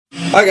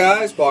Hi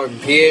guys, Bob from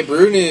PA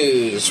Brew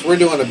News. We're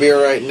doing a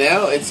beer right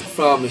now. It's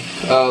from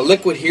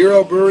Liquid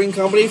Hero Brewing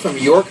Company from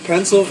York,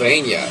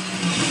 Pennsylvania.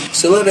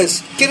 So let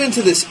us get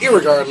into this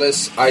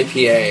irregardless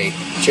IPA.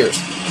 Cheers.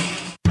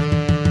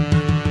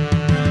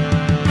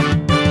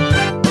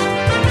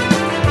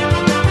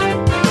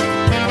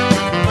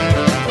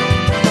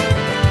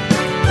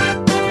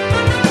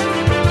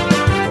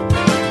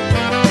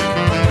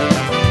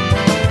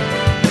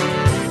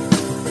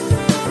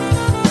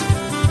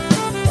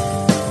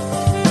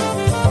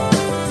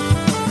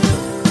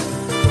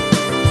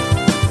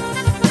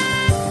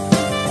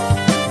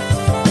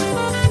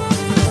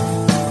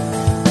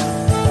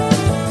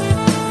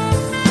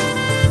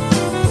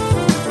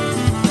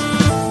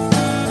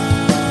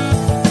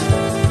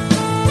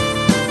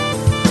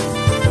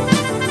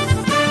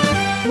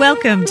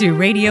 Welcome to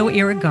Radio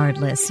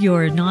Irregardless,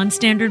 your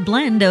non-standard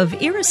blend of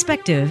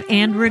irrespective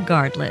and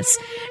regardless.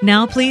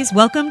 Now please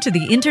welcome to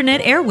the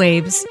Internet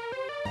airwaves.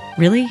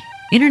 Really?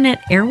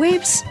 Internet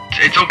airwaves?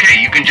 It's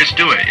okay, you can just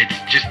do it. It's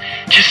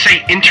just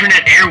say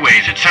Internet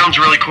airwaves. It sounds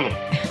really cool.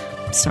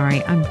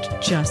 Sorry, I'm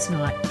just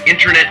not.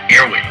 Internet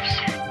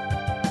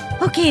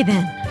airwaves. Okay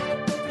then.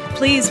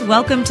 Please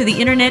welcome to the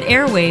Internet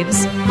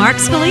airwaves, Mark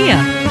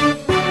Scalia.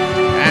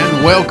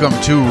 And welcome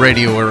to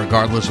Radio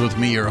Irregardless with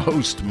me, your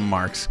host,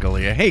 Mark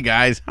Scalia. Hey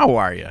guys, how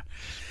are you?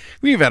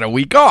 We've had a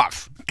week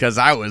off because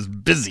I was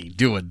busy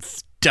doing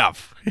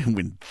stuff and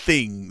with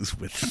things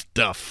with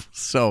stuff.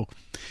 So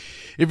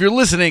if you're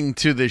listening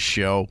to this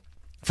show,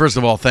 first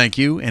of all, thank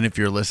you. And if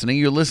you're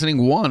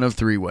listening one of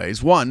three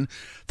ways. One,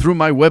 through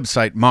my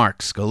website,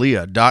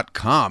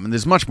 markscalia.com. And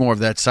there's much more of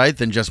that site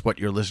than just what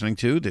you're listening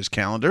to. There's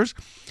calendars,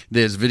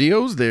 there's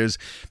videos, there's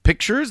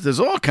pictures, there's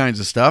all kinds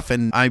of stuff.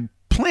 And I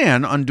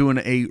plan on doing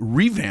a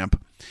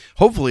revamp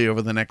hopefully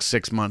over the next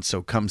 6 months.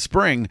 So come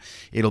spring,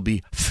 it'll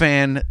be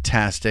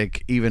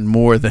fantastic, even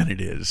more than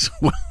it is.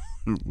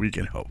 We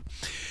can hope.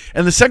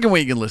 And the second way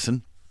you can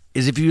listen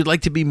is if you'd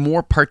like to be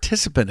more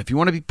participant. If you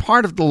want to be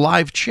part of the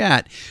live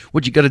chat,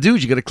 what you got to do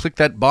is you got to click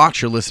that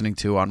box you're listening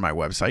to on my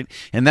website,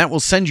 and that will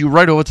send you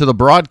right over to the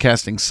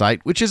broadcasting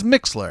site, which is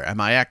Mixlr,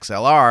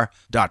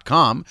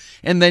 mixlr.com,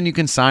 and then you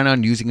can sign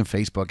on using a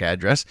Facebook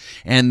address,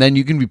 and then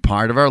you can be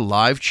part of our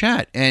live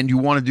chat. And you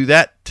want to do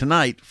that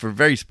tonight for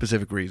very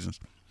specific reasons.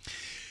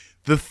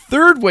 The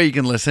third way you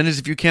can listen is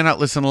if you cannot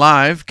listen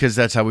live, because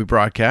that's how we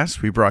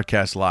broadcast. We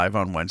broadcast live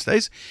on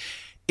Wednesdays.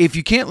 If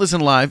you can't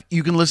listen live,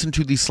 you can listen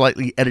to the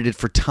slightly edited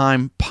for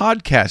time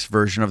podcast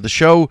version of the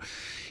show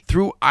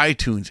through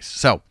iTunes.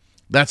 So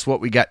that's what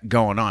we got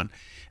going on.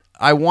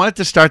 I wanted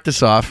to start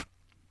this off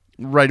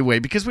right away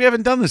because we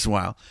haven't done this in a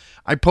while.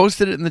 I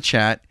posted it in the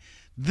chat.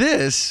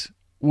 This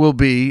will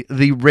be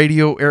the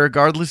Radio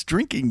Irregardless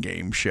drinking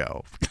game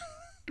show.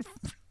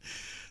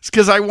 It's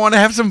because I want to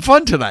have some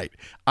fun tonight.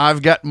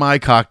 I've got my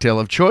cocktail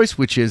of choice,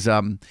 which is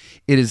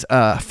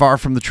Far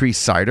From the Tree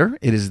cider.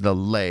 It is the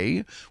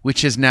Lay,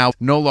 which is now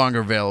no longer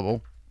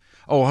available.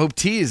 Oh, I hope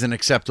tea is an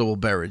acceptable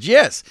beverage.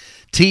 Yes,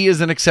 tea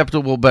is an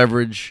acceptable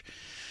beverage.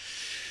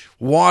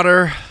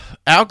 Water,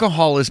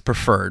 alcohol is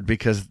preferred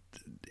because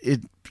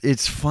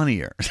it's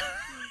funnier.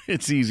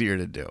 It's easier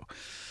to do.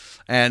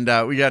 And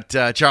we got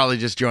Charlie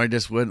just joined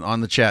us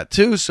on the chat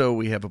too, so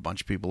we have a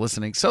bunch of people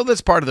listening. So that's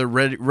part of the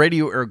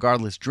Radio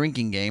Irregardless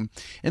drinking game.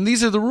 And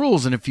these are the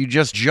rules. And if you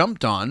just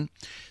jumped on,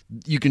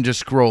 you can just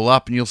scroll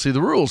up and you'll see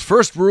the rules.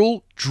 First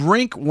rule,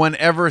 drink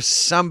whenever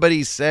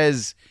somebody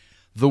says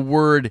the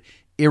word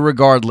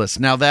irregardless.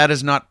 Now, that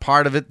is not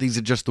part of it. These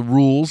are just the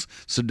rules,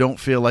 so don't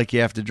feel like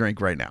you have to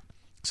drink right now.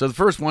 So the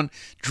first one,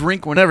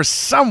 drink whenever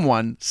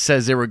someone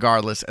says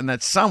irregardless, and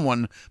that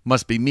someone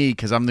must be me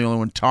because I'm the only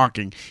one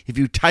talking. If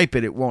you type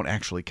it, it won't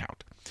actually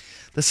count.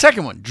 The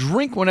second one,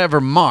 drink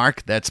whenever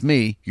Mark, that's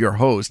me, your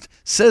host,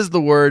 says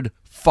the word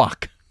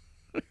fuck.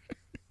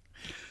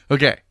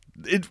 Okay,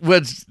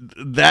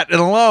 that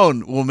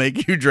alone will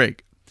make you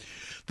drink.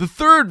 The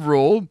third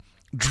rule,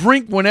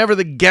 drink whenever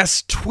the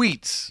guest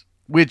tweets,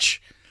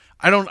 which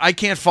I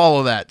can't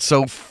follow that,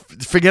 so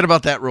forget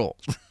about that rule.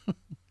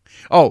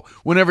 Oh,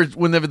 whenever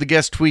the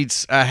guest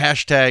tweets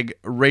hashtag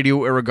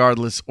Radio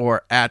Irregardless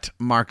or at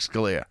Mark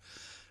Scalia.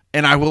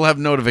 And I will have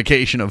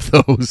notification of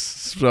those,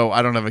 so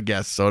I don't have a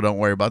guest, so don't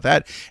worry about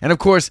that. And, of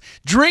course,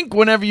 drink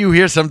whenever you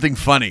hear something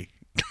funny.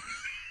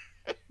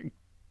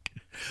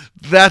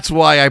 That's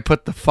why I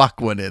put the fuck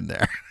one in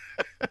there.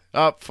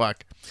 Oh,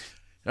 fuck.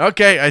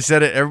 Okay, I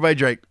said it. Everybody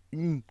drink.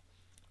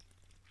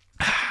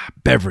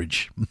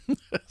 Beverage.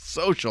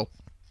 Social.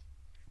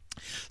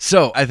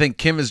 So, I think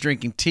Kim is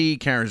drinking tea.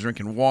 Karen's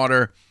drinking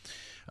water.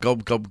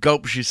 Gulp, gulp,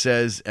 gulp, she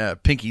says.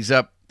 Pinky's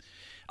up.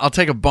 I'll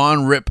take a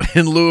bong rip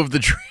in lieu of the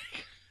drink.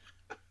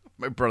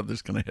 My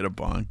brother's going to hit a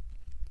bong.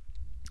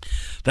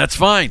 That's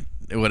fine.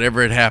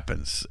 Whatever it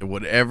happens.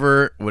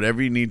 Whatever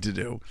you need to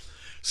do.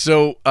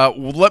 So,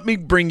 let me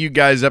bring you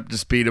guys up to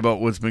speed about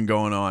what's been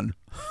going on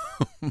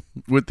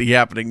with the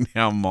Happening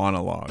Now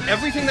monologue.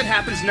 Everything that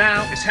happens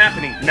now is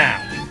happening now.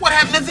 What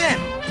happened to then?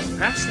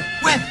 Past then.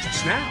 When?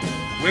 Just now.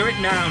 We're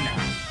at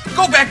now.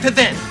 Go back to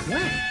then.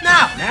 When?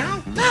 Now.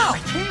 Now? Now. I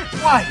can't.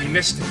 Why? We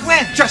missed it.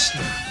 When? Just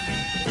now.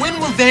 When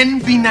will then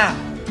be now?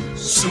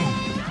 Soon.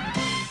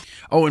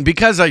 Oh, and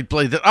because I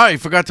played that, I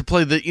forgot to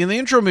play the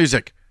intro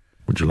music.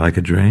 Would you like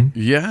a drink?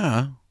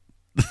 Yeah.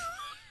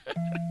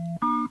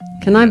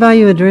 Can I buy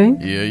you a drink?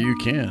 Yeah, you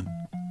can.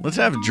 Let's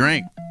have a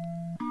drink.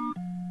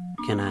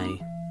 Can I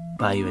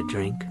buy you a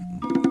drink?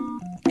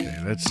 Okay,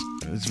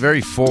 that's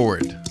very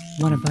forward.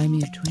 Want to buy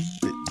me a drink?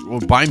 Well,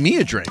 buy me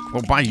a drink.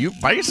 Well, buy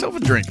yourself a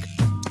drink.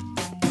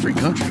 Free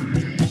country.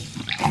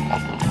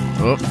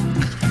 Oh.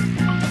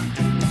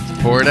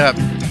 Let's pour it up.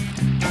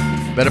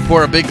 Better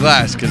pour a big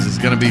glass because there's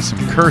going to be some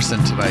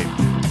cursing tonight.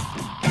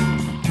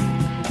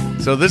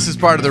 So this is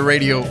part of the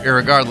radio,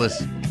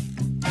 irregardless.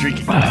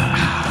 Drinking.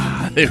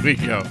 There we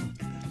go.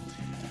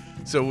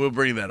 So we'll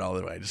bring that all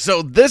the way.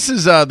 So this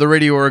is the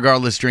radio,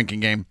 irregardless drinking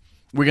game.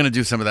 We're going to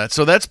do some of that.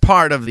 So that's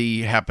part of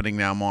the Happening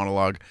Now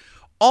monologue.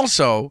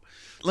 Also,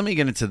 let me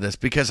get into this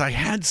because I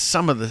had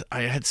some of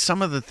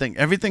the thing.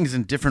 Everything's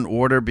in different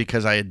order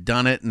because I had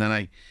done it, and then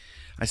I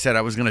said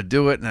I was going to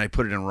do it, and I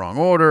put it in wrong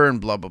order, and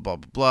blah blah blah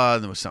blah blah.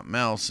 And there was something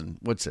else, and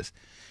what's this?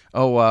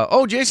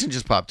 Oh, Jason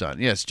just popped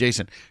on. Yes,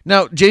 Jason.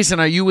 Now, Jason,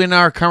 are you in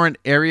our current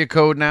area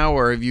code now,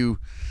 or have you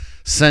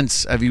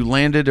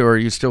landed, or are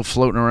you still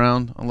floating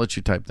around? I'll let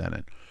you type that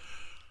in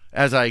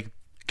as I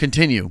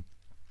continue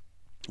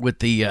with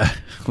the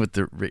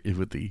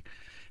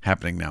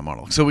Happening Now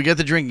monologue. So we get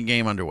the drinking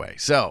game underway.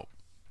 So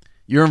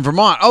you're in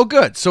Vermont. Oh,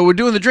 good. So we're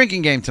doing the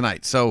drinking game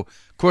tonight. So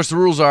of course the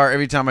rules are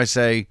every time I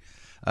say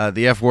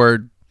the F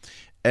word,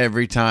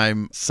 every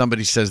time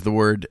somebody says the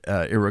word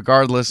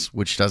irregardless,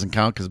 which doesn't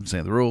count because I'm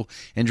saying the rule,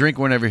 and drink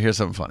whenever you hear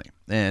something funny.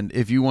 And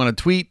if you want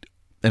to tweet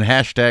and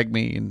hashtag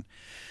me, and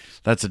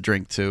that's a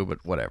drink too,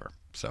 but whatever.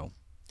 So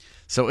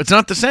it's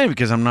not the same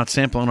because I'm not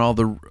sampling all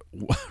the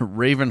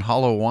Raven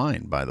Hollow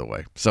wine, by the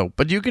way. So,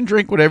 but you can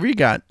drink whatever you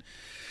got.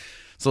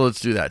 So let's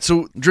do that.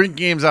 So drink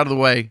game's out of the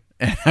way,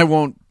 and I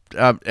won't.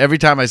 Every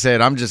time I say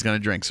it, I'm just going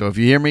to drink. So if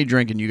you hear me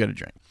drinking, you got to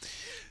drink.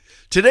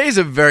 Today's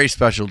a very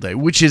special day,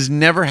 which has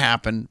never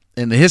happened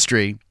in the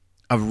history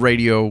of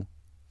radio,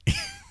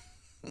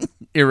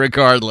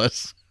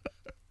 irregardless.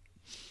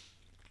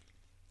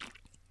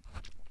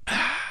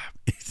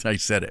 I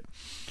said it.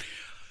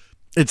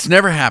 It's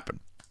never happened.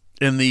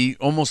 In the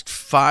almost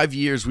 5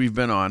 years we've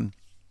been on,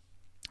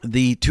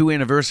 the two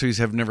anniversaries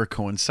have never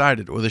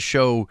coincided, or the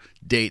show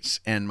dates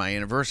and my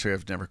anniversary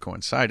have never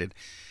coincided.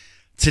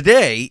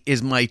 Today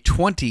is my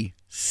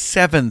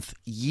 27th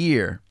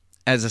year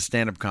as a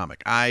stand-up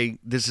comic.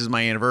 This is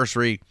my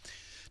anniversary,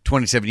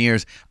 27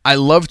 years. I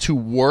love to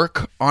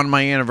work on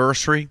my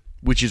anniversary,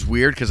 which is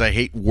weird because I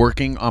hate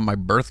working on my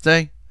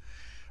birthday.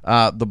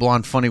 The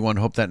blonde funny one,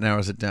 hope that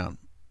narrows it down.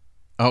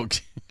 Oh,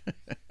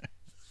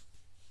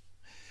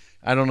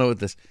 I don't know what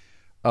this.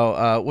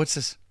 Oh, what's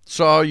this?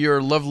 Saw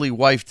your lovely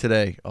wife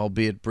today,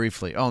 albeit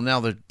briefly. Oh,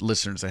 now the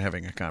listeners are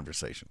having a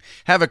conversation.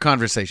 Have a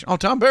conversation. Oh,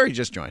 Tom Berry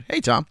just joined.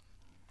 Hey, Tom.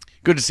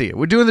 Good to see you.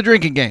 We're doing the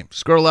drinking game.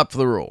 Scroll up for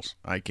the rules.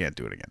 I can't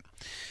do it again.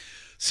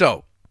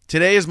 So,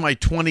 today is my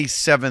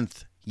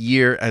 27th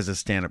year as a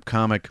stand-up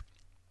comic.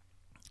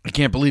 I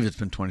can't believe it's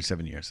been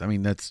 27 years. I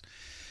mean, that's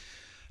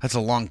a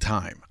long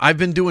time. I've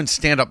been doing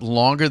stand-up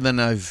longer than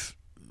I've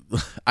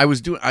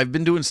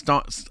been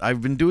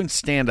doing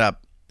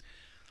stand-up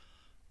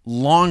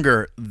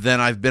longer than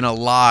I've been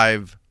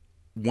alive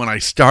when I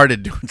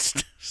started doing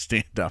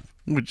stand-up,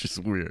 which is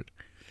weird.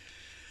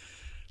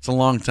 It's a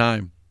long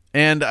time.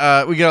 And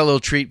we got a little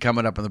treat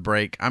coming up in the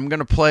break. I'm going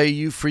to play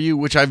You For You,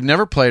 which I've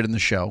never played in the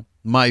show.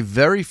 My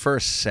very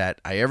first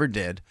set I ever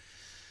did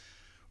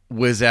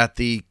was at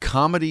the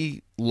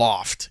Comedy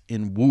Loft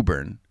in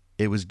Woburn.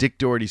 It was Dick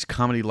Doherty's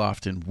Comedy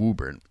Loft in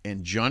Woburn,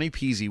 and Johnny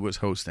Peasy was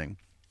hosting.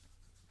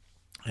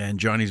 And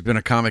Johnny's been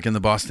a comic in the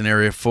Boston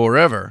area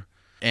forever.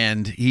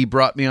 And he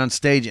brought me on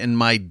stage, and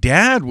my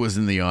dad was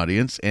in the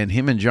audience, and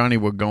him and Johnny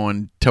were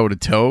going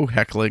toe-to-toe,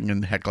 heckling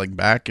and heckling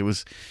back. It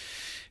was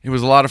a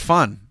lot of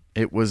fun.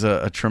 It was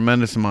a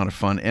tremendous amount of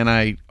fun, and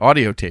I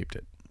audio taped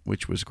it,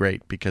 which was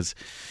great because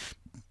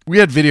we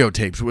had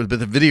videotapes, but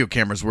the video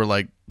cameras were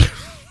like,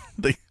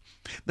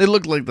 they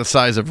looked like the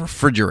size of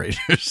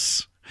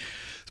refrigerators.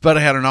 But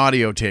I had an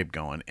audio tape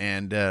going,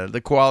 and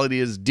the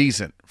quality is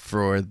decent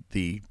for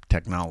the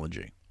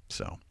technology.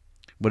 So,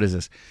 what is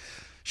this?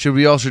 Should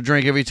we also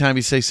drink every time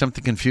you say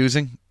something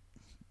confusing?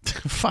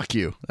 Fuck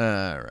you. All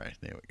right,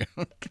 there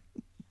we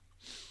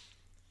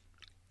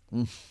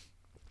go.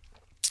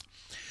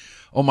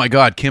 Oh my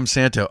God, Kim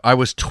Santo. I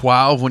was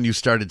 12 when you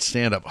started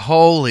stand-up.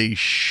 Holy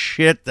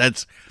shit,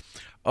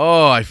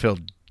 I feel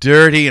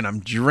dirty and I'm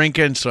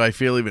drinking, so I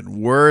feel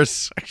even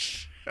worse.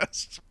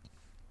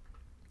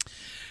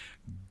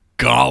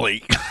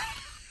 Golly.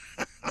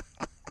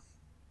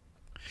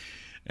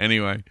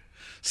 Anyway,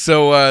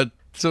 so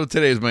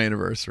today is my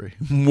anniversary.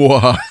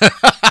 Mwah.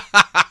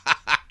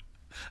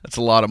 That's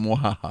a lot of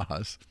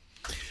mwahas.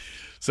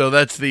 So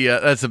that's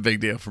a big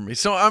deal for me.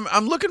 So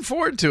I'm looking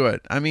forward to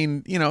it. I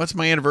mean, it's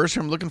my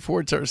anniversary. I'm looking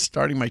forward to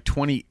starting my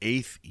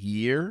 28th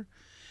year,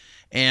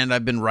 and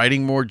I've been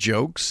writing more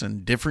jokes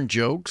and different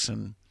jokes,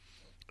 and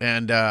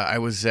I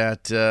was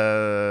at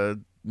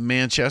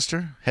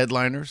Manchester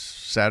Headliners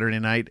Saturday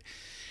night,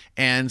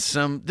 And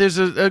there's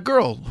a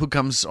girl who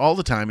comes all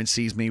the time and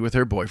sees me with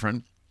her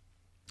boyfriend.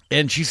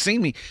 And she's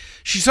seen me.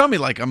 She saw me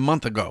like a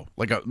month ago,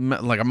 like a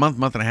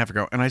month and a half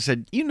ago. And I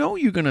said,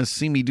 you're going to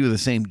see me do the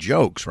same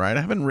jokes, right?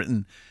 I haven't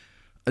written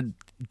a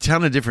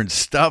ton of different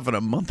stuff in a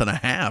month and a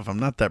half. I'm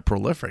not that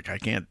prolific. I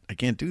can't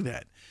do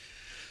that.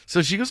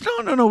 So she goes,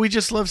 no. We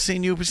just love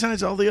seeing you.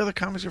 Besides, all the other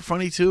comics are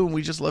funny too, and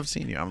we just love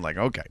seeing you. I'm like,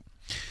 okay.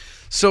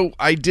 So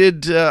I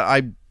did.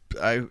 I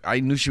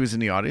knew she was in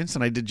the audience,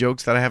 and I did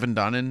jokes that I haven't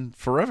done in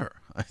forever,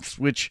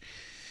 which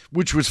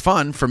was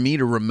fun for me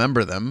to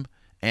remember them.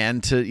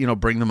 And to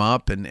bring them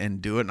up and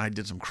do it, and I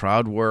did some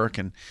crowd work,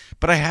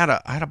 but I had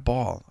a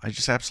ball. I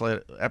just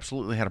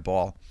absolutely had a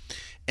ball,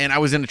 and I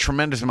was in a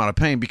tremendous amount of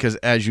pain because,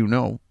 as you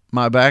know,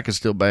 my back is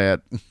still bad,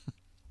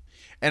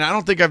 and I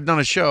don't think I've done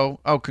a show.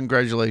 Oh,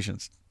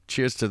 congratulations!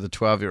 Cheers to the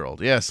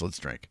 12-year-old. Yes, let's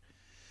drink.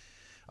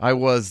 I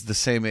was the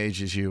same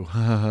age as you,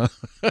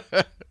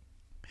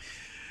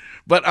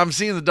 but I'm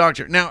seeing the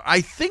doctor now.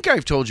 I think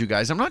I've told you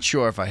guys. I'm not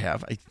sure if I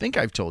have. I think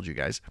I've told you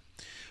guys.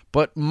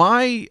 But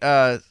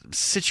my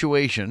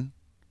situation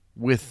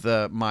with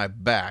my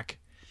back,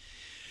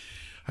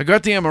 I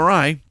got the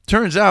MRI.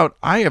 Turns out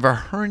I have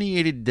a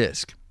herniated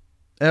disc,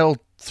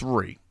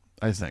 L3,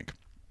 I think.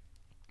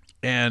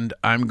 And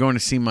I'm going to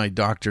see my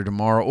doctor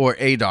tomorrow, or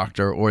a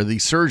doctor, or the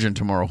surgeon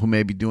tomorrow who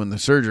may be doing the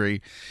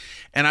surgery.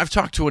 And I've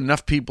talked to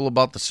enough people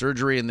about the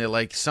surgery, and they're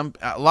like,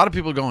 a lot of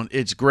people going,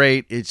 it's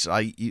great. It's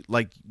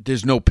like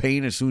there's no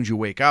pain as soon as you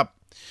wake up.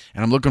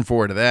 And I'm looking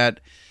forward to that.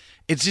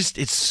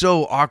 It's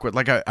so awkward.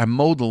 Like I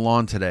mowed the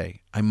lawn today.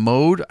 I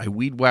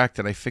weed whacked,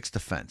 and I fixed the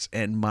fence.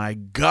 And my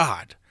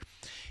God,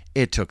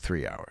 it took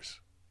 3 hours.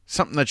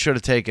 Something that should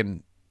have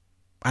taken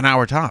an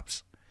hour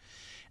tops.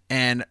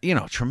 And,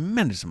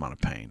 tremendous amount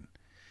of pain.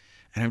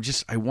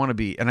 And I want to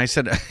be, and I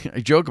said, I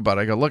joke about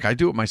it. I go, look, I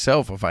do it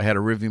myself if I had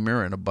a rearview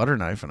mirror and a butter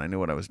knife and I knew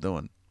what I was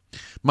doing.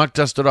 Muck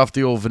dusted off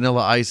the old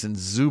Vanilla Ice and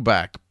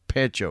Zubak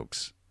pet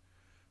jokes.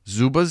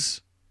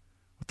 Zubas?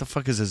 What the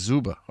fuck is a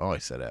Zuba? Oh, I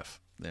said F.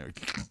 There we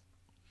go.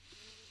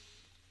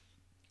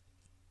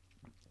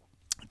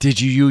 Did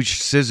you use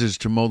scissors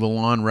to mow the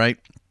lawn, right?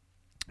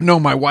 No,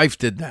 my wife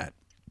did that.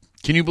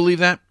 Can you believe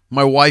that?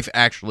 My wife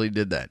actually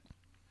did that.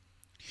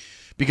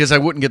 Because I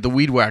wouldn't get the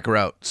weed whacker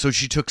out. So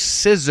she took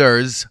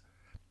scissors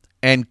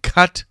and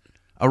cut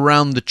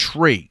around the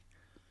tree.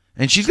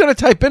 And she's going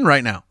to type in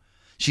right now.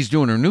 She's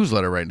doing her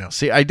newsletter right now.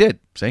 See, I did.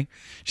 See?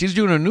 She's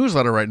doing her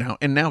newsletter right now.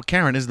 And now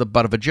Karen is the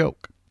butt of a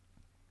joke.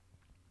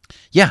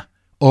 Yeah.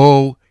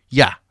 Oh,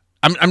 yeah.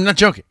 I'm not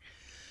joking.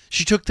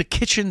 She took the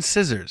kitchen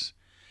scissors.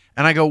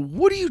 And I go,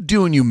 what are you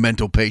doing, you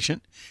mental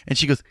patient? And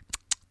she goes,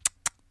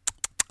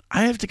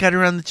 I have to cut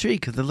around the tree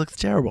because it looks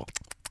terrible.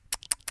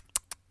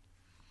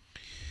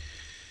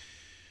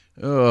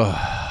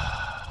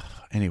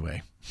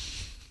 Anyway,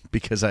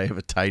 because I have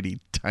a tiny,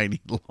 tiny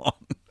lawn.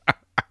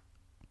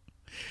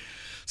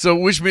 So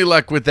wish me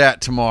luck with that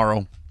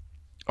tomorrow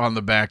on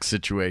the back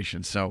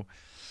situation. So,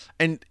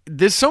 and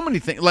there's so many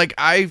things. Like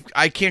I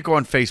can't go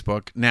on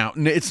Facebook now.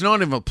 It's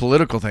not even a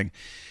political thing.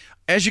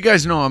 As you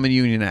guys know, I'm a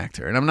union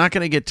actor, and I'm not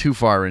going to get too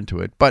far into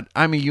it, but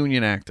I'm a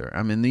union actor.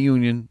 I'm in the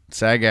union,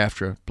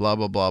 SAG-AFTRA, blah,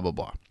 blah, blah, blah,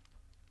 blah.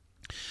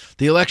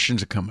 The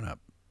elections are coming up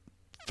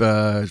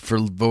for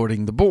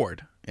voting the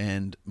board,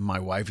 and my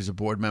wife is a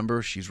board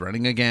member. She's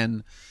running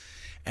again,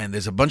 and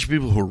there's a bunch of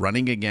people who are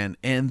running again,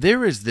 and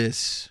there is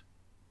this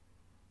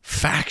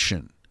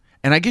faction,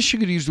 and I guess you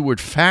could use the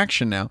word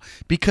faction now,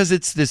 because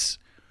it's this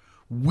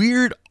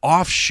weird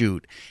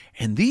offshoot,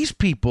 and these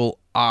people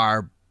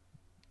are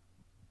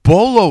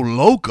Bolo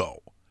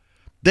Loco.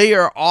 They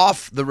are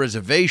off the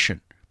reservation.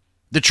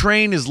 The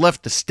train has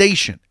left the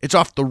station. It's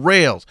off the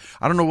rails.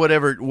 I don't know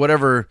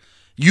whatever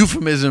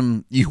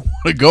euphemism you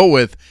want to go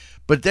with,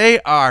 but they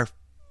are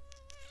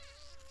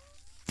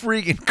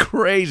freaking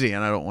crazy.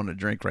 And I don't want to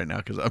drink right now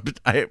because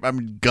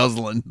I'm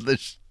guzzling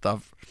this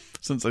stuff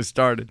since I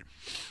started.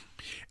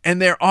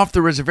 And they're off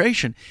the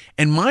reservation.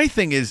 And my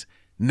thing is,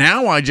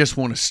 now I just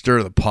want to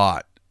stir the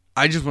pot.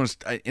 I just want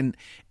to, and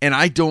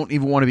I don't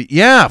even want to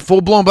be,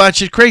 full blown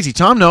batshit crazy.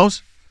 Tom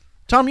knows.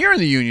 Tom, you're in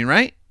the union,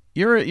 right?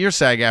 You're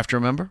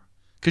SAG-AFTRA member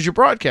because you're a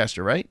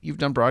broadcaster, right? You've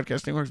done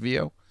broadcasting work,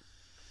 VO.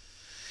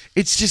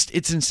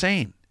 It's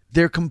insane.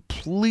 They're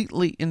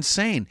completely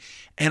insane,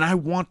 and I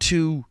want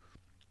to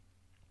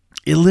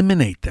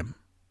eliminate them,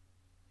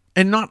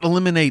 and not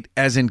eliminate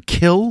as in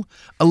kill,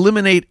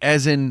 eliminate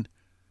as in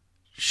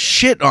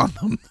shit on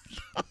them.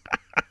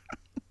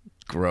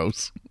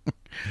 Gross.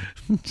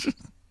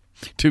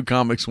 2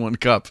 comics, 1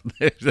 cup.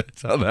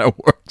 That's how that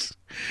works.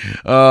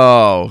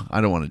 Oh, I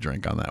don't want to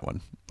drink on that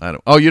one.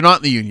 Oh, you're not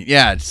in the union.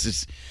 Yeah, it's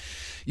just,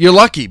 you're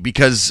lucky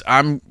because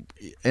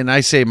and I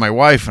say my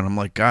wife, and I'm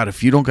like, God,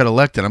 if you don't get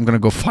elected, I'm going to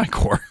go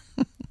FICOR.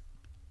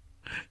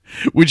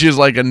 Which is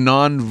like a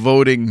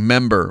non-voting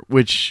member,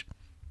 which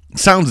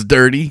sounds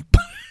dirty,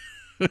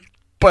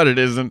 but it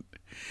isn't.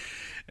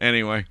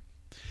 Anyway,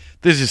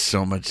 there's just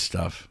so much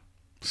stuff.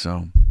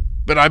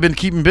 But I've been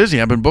keeping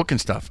busy. I've been booking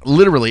stuff.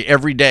 Literally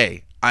every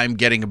day I'm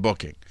getting a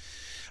booking.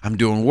 I'm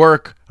doing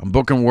work, I'm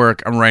booking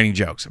work, I'm writing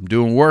jokes. I'm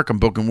doing work, I'm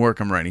booking work,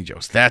 I'm writing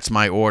jokes. That's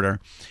my order.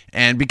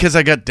 And because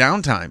I got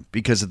downtime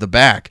because of the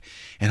back,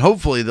 and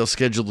hopefully they'll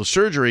schedule the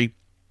surgery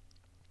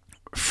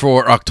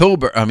for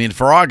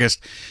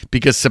August,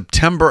 because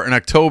September and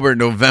October,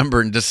 November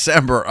and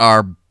December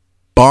are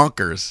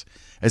bonkers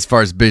as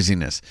far as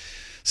busyness.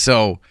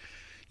 So,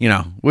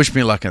 wish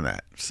me luck on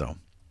that. So,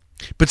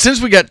 but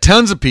since we got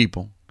tons of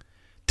people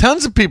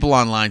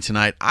online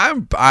tonight,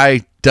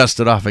 I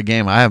dusted off a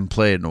game I haven't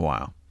played in a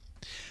while.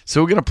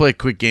 So we're going to play a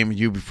quick game with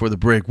you before the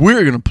break.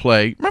 We're going to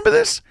play, remember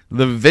this?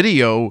 The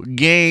video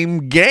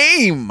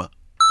game.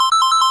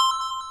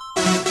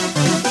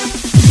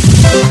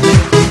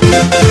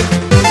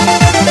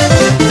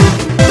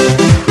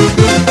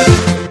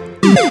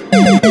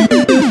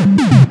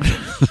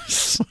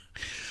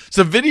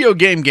 So video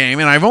game,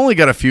 and I've only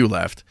got a few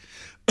left.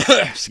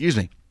 Excuse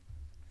me.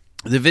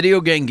 The video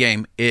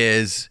game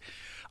is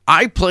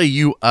I play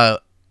you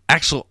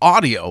actual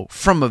audio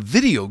from a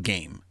video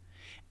game,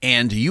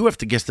 and you have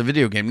to guess the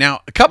video game. Now,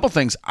 a couple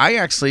things. I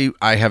have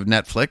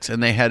Netflix,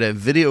 and they had a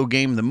video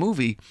game, the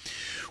movie,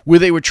 where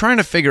they were trying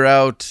to figure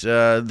out,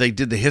 they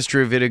did the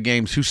history of video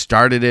games, who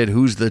started it,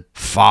 who's the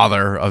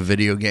father of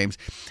video games.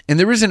 And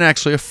there isn't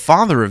actually a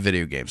father of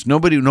video games. No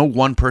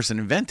one person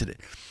invented it.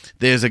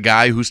 There's a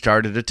guy who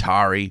started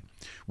Atari,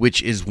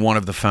 which is one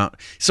of the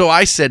So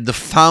I said the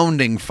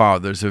founding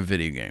fathers of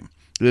video game.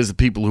 There's the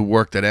people who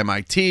worked at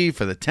MIT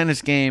for the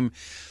tennis game.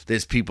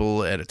 There's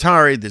people at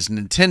Atari. There's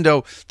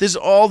Nintendo. There's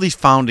all these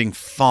founding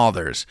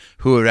fathers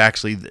who are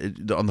actually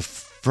on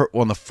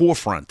the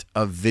forefront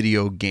of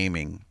video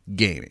gaming.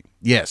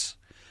 Yes.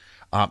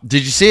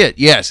 Did you see it?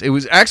 Yes. It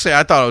was actually,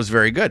 I thought it was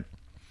very good.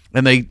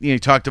 And they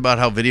talked about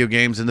how video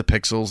games and the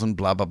pixels and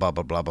blah, blah, blah,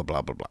 blah, blah, blah,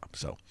 blah, blah, blah.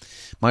 So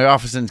my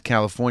office in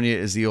California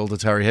is the old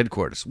Atari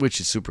headquarters, which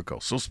is super cool.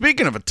 So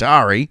speaking of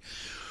Atari,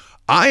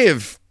 I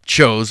have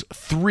chose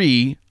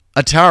 3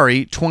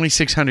 Atari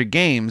 2600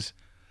 games.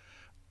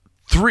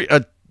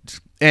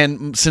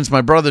 And since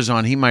my brother's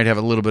on, he might have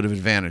a little bit of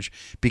advantage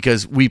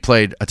because we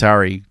played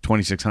Atari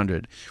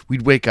 2600.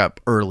 We'd wake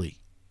up early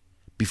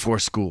before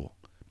school,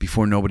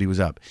 before nobody was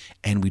up,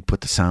 and we'd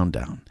put the sound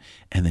down,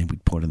 and then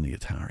we'd put in the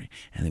Atari,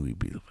 and then we'd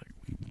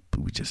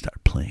just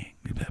start playing.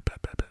 We'd be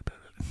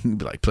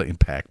like playing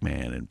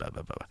Pac-Man and blah,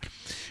 blah, blah, blah,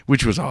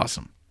 which was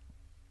awesome.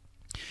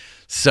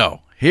 So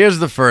here's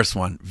the first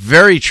one.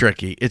 Very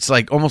tricky. It's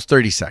like almost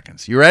 30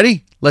 seconds. You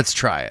ready? Let's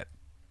try it.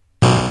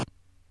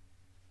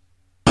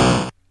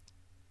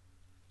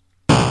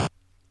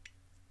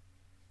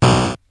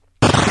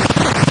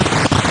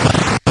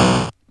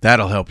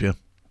 That'll help you.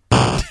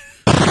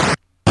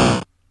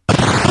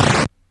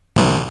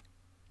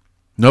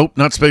 Nope,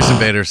 not Space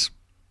Invaders.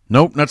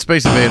 Nope, not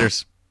Space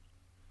Invaders.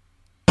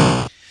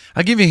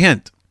 I'll give you a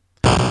hint.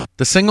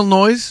 The single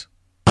noise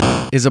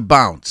is a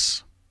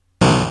bounce.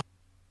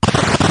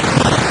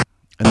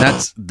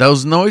 And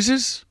those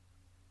noises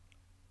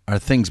are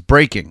things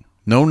breaking.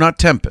 No, not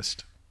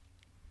Tempest.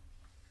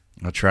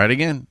 I'll try it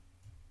again.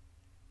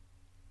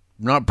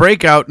 Not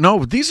Breakout.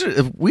 No,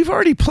 we've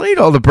already played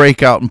all the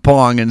Breakout and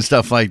Pong and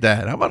stuff like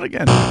that. How about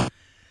again?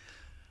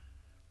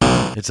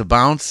 It's a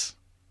bounce.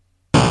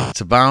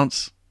 It's a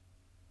bounce.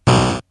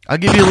 I'll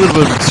give you a little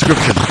bit of a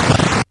description.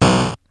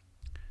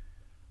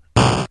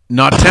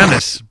 Not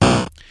tennis.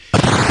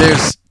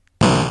 There's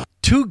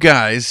 2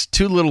 guys,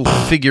 2 little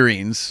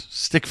figurines,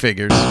 stick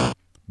figures,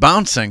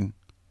 bouncing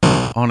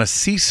on a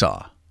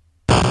seesaw.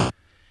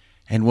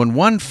 And when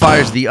one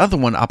fires the other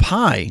one up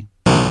high,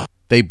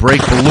 they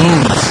break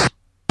balloons.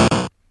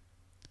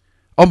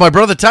 Oh, my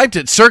brother typed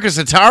it. Circus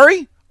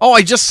Atari? Oh,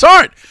 I just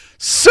saw it.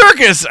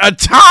 Circus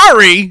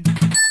Atari?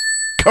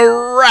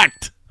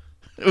 Correct.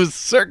 It was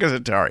Circus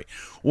Atari.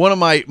 One of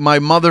my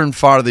mother and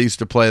father, they used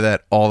to play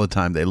that all the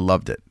time. They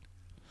loved it.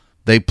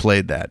 They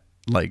played that,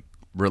 like,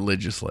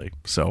 religiously.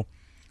 So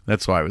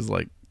that's why I was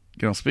like,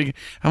 speaking,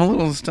 I'm a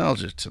little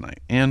nostalgic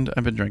tonight. And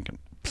I've been drinking.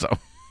 So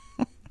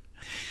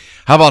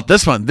how about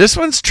this one? This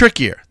one's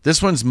trickier.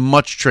 This one's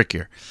much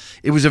trickier.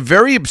 It was a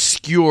very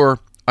obscure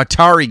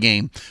Atari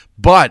game,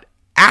 but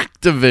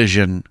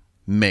Activision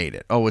made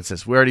it. Oh, what's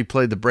this? We already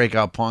played the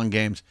Breakout Pong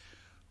games.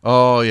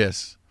 Oh,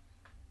 yes.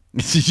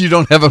 You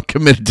don't have them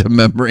committed to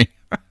memory.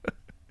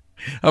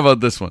 How about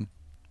this one?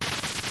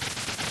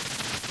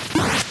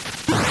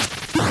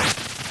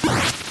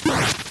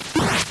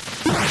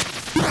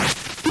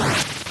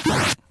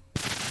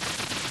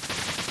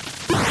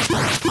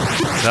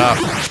 Tough.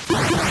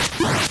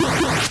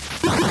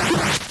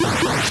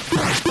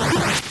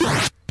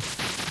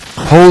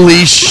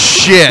 Holy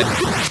shit.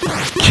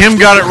 Kim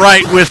got it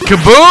right with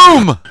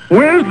Kaboom!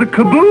 Where's the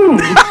kaboom?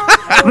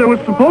 There was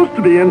supposed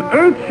to be an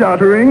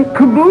earth-shattering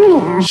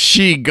kaboom.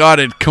 She got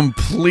it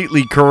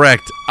completely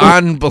correct.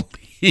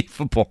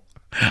 Unbelievable.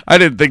 I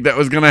didn't think that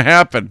was going to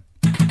happen.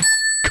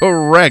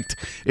 Correct.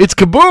 It's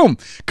Kaboom.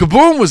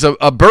 Kaboom was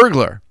a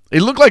burglar. He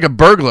looked like a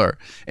burglar,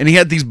 and he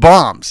had these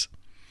bombs.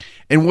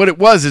 And what it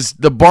was is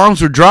the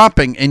bombs were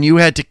dropping, and you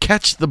had to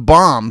catch the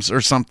bombs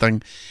or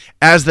something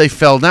as they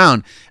fell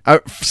down.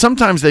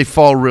 Sometimes they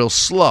fall real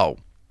slow.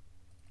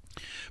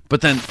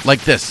 But then,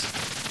 like this,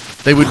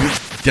 they would.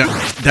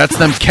 That's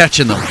them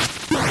catching them.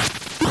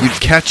 You'd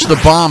catch the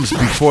bombs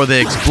before they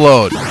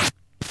explode.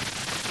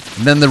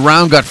 And then the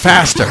round got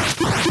faster.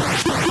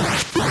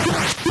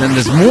 Then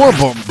there's more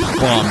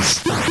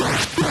bombs.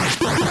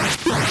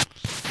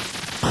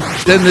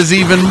 Then there's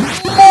even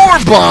more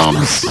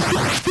bombs.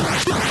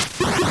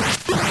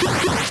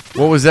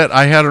 What was that?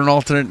 I had an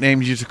alternate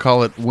name. You used to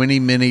call it Winnie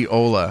Minnie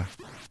Ola.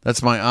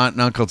 That's my aunt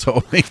and uncle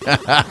told me.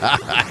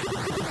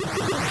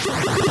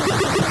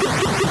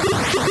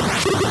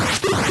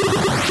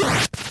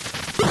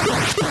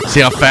 See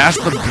how fast?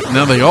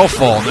 Now they all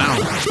fall now.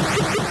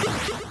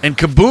 And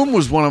Kaboom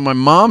was one of my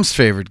mom's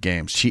favorite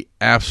games. She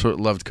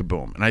absolutely loved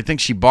Kaboom. And I think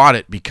she bought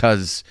it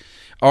because,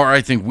 or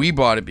I think we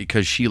bought it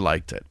because she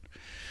liked it.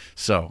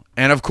 So,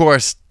 and of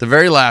course, the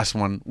very last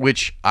one,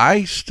 which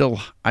I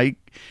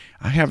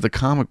have the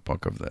comic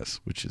book of this,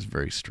 which is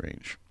very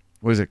strange.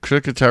 Was it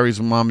Cricketary's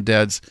with Mom and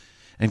Dad's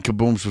and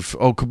Kaboom's with,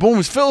 Kaboom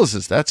was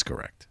Phyllis's. That's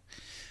correct.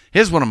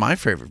 Here's one of my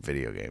favorite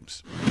video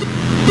games.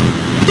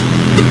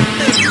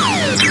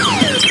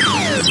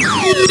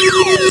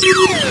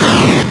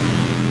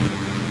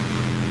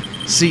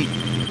 See,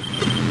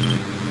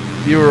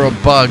 you were a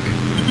bug.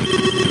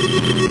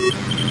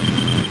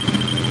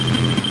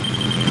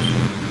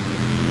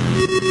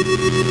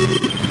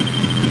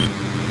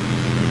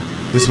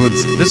 This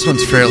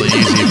one's fairly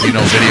easy if you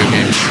know video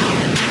games.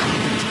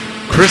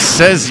 Chris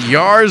says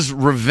Yar's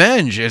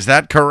Revenge. Is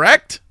that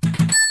correct?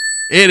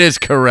 It is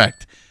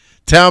correct.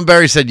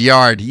 Townberry said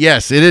Yard.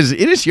 Yes, it is.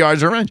 It is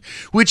Yar's Revenge.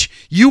 Which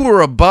you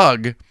were a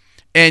bug,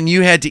 and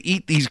you had to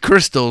eat these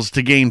crystals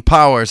to gain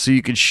power, so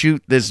you could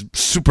shoot this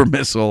super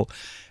missile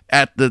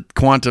at the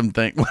quantum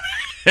thing,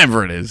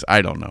 whatever it is.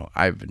 I don't know.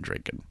 I've been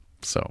drinking,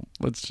 so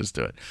let's just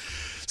do it.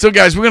 So,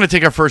 guys, we're going to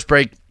take our first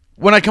break.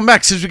 When I come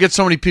back, since we get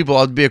so many people,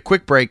 I'll be a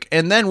quick break,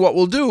 and then what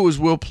we'll do is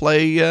we'll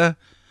play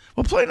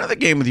another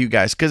game with you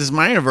guys because it's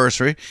my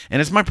anniversary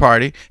and it's my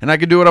party, and I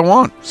can do what I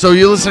want. So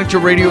you're listening to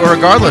Radio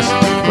Regardless.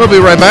 We'll be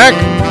right back.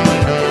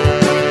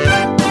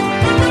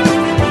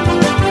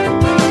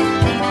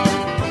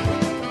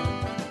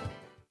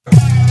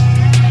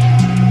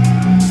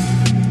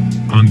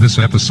 On this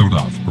episode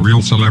of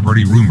Real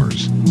Celebrity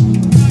Rumors,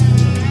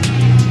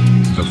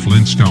 The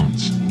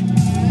Flintstones.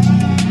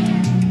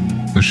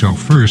 The show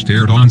first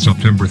aired on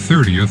September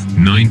 30th,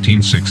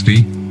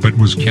 1960, but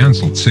was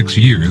canceled 6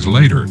 years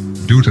later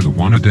due to the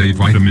one-a-day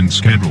vitamin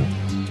scandal.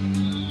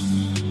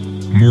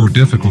 More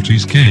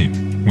difficulties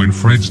came when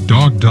Fred's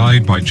dog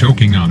died by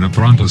choking on a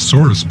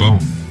brontosaurus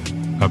bone.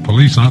 A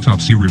police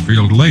autopsy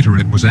revealed later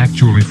it was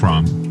actually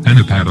from an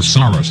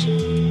apatosaurus.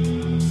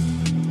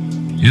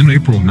 In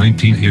April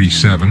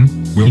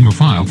 1987, Wilma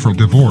filed for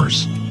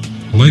divorce.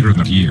 Later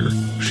that year,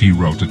 she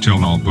wrote a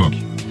tell-all book,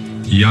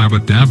 Yabba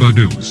Dabba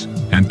Doos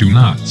and Do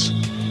Nots,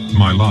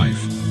 My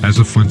Life as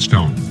a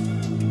Flintstone.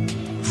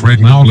 Fred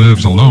now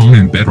lives alone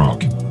in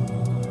Bedrock.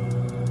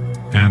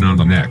 And on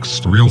the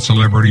next Real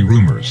Celebrity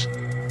Rumors,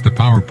 the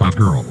Powerpuff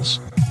Girls.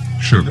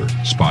 Sugar,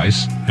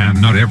 spice, and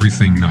not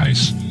everything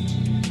nice.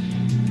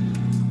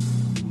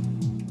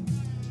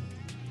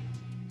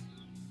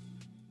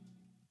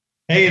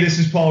 Hey, this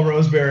is Paul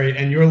Roseberry,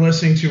 and you're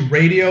listening to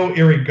Radio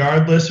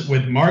Irregardless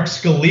with Mark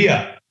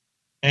Scalia.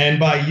 And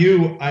by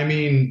you, I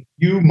mean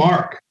you,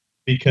 Mark,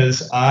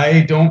 because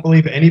I don't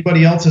believe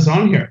anybody else is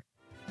on here.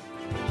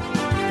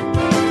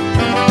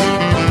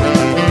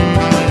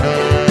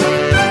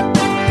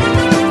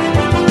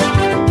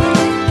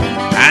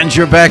 And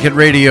you're back at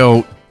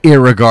Radio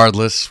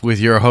Irregardless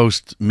with your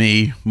host,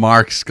 me,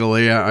 Mark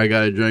Scalia. I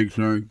got a drink,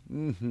 sorry.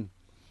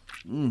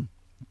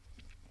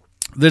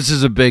 This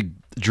is a big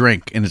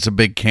drink, and it's a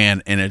big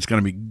can, and it's going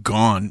to be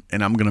gone,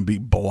 and I'm going to be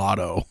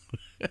blotto.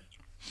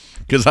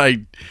 Because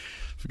I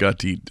forgot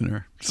to eat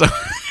dinner. So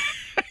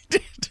I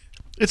did.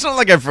 It's not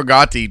like I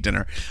forgot to eat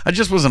dinner. I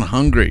just wasn't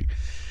hungry.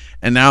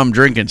 And now I'm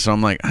drinking, so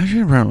I'm like, I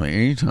should probably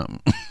eat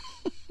something.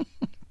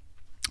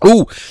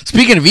 Oh,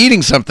 speaking of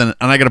eating something,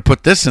 and I got to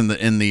put this in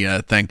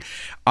the thing.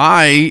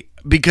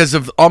 Because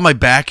of all my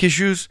back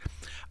issues,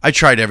 I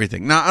tried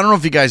everything. Now, I don't know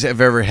if you guys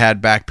have ever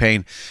had back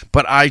pain,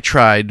 but I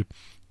tried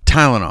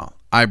Tylenol,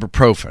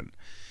 ibuprofen.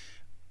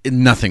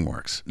 Nothing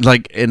works.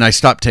 And I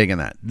stopped taking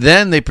that.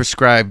 Then they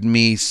prescribed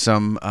me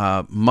some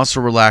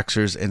muscle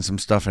relaxers and some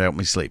stuff to help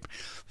me sleep.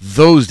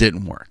 Those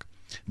didn't work.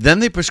 Then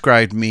they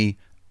prescribed me,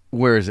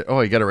 where is it? Oh,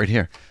 I got it right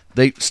here.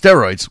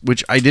 Steroids,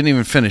 which I didn't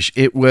even finish.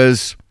 It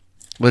was,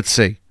 let's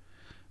see,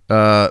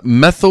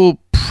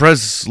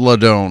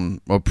 methylprednisolone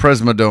or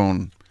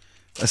Presmadone,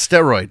 a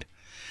steroid.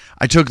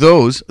 I took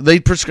those. They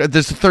prescribed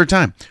this the third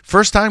time.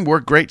 First time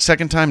worked great.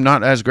 Second time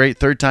not as great.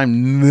 Third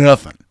time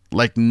nothing,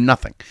 like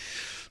nothing.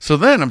 So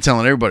then I'm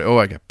telling everybody,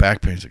 I got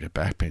back pains. I got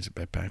back pains. I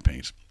got back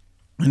pains.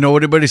 You know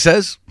what everybody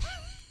says?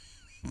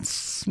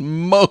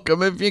 Smoke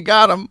them if you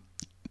got them.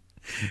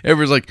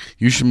 Everybody's like,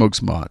 you should smoke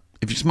some pot.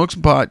 If you smoke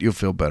some pot, you'll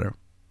feel better.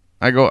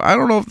 I go, I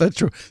don't know if that's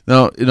true.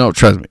 No,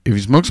 trust me. If you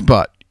smoke some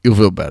pot, you'll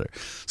feel better.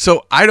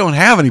 So I don't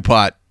have any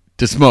pot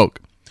to smoke.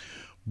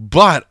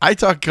 But I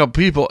talk to a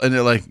couple people, and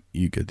they're like,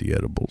 you get the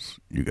edibles.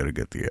 You got to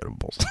get the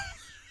edibles.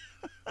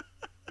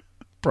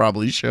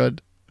 Probably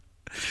should.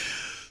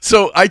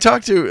 So I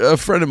talked to a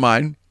friend of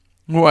mine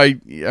who I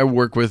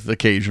work with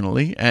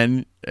occasionally,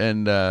 and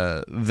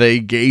they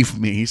gave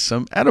me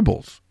some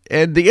edibles.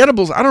 And the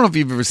edibles, I don't know if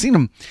you've ever seen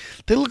them.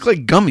 They look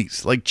like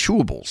gummies, like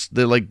chewables.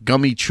 They're like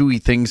gummy,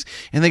 chewy things,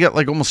 and they got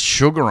like almost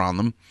sugar on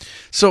them.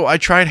 So I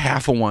tried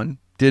half of one,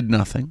 did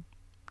nothing.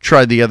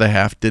 Tried the other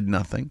half, did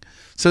nothing.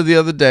 So the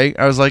other day,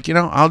 I was like,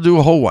 I'll do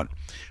a whole one.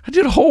 I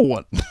did a whole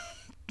one.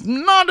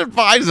 Not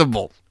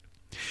advisable.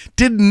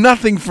 Did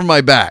nothing for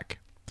my back.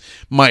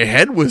 My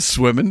head was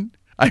swimming.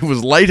 I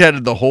was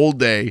lightheaded the whole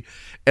day,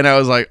 and I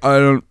was like,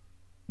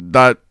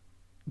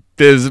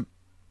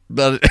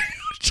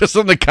 just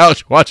on the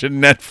couch watching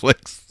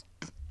Netflix.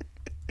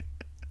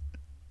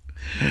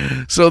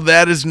 So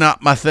that is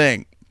not my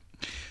thing.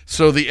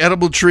 So the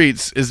edible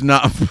treats is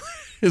not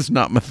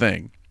my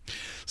thing.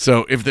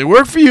 So if they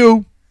work for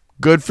you,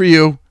 good for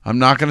you. I'm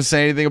not going to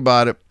say anything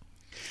about it.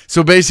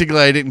 So basically,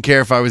 I didn't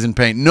care if I was in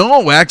pain.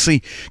 No,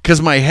 actually, because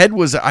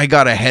I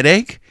got a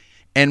headache,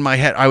 and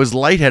I was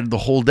lightheaded the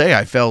whole day.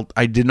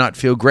 I did not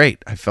feel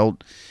great. I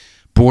felt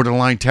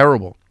borderline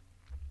terrible.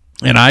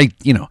 And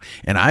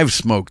I've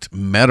smoked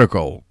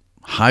medical,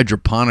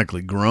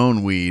 hydroponically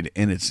grown weed,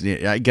 and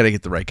I got to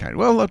get the right kind.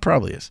 Well, that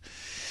probably is.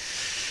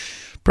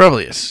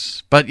 Probably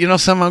is. But,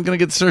 some I'm going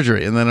to get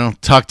surgery, and then they'll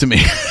talk to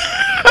me.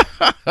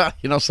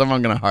 Some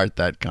I'm going to heart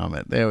that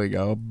comment. There we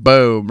go.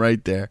 Boom,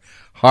 right there.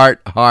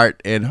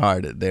 Heart, and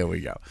hearted. There we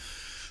go.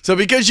 So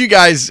because you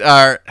guys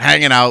are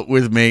hanging out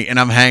with me, and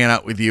I'm hanging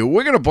out with you,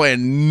 we're going to play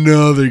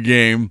another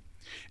game.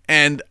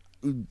 And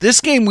this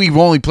game we've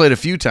only played a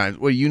few times.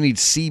 Well, you need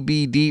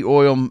CBD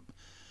oil,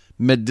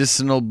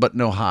 medicinal, but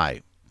no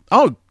high.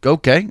 Oh,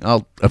 okay.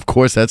 Of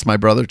course, that's my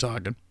brother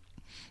talking.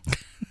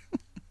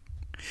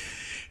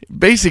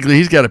 Basically,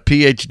 he's got a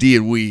PhD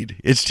in weed.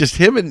 It's just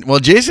him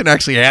Jason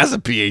actually has a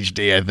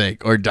PhD, I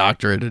think, or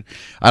doctorate.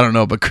 I don't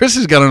know, but Chris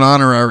has got an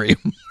honorary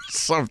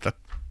something.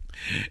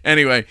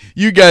 Anyway,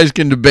 you guys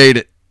can debate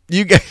it.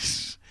 You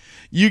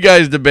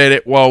guys debate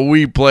it while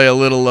we play a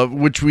little of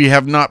which we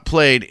have not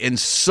played in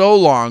so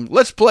long.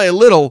 Let's play a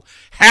little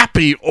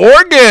Happy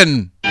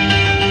Organ.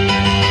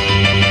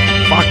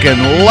 Fucking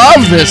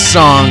love this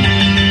song.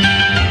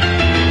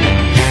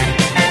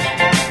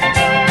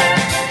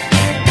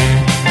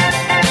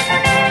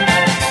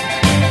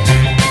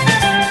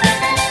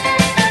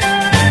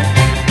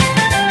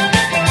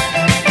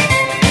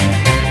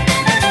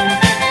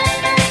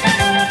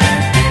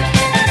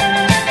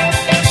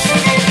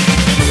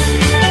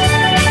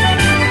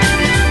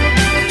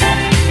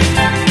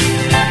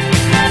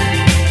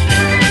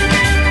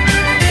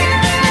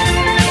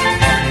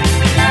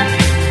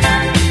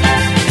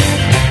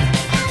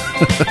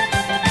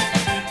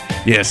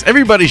 Yes,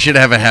 everybody should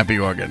have a happy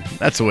organ.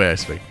 That's the way I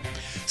speak.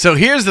 So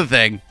here's the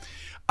thing.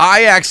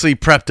 I actually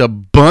prepped a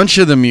bunch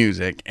of the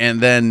music and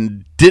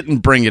then didn't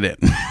bring it in.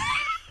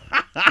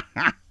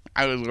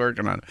 I was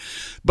working on it.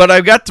 But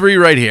I've got 3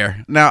 right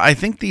here. Now, I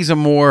think these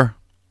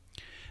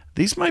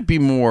might be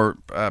more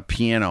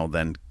piano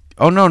than...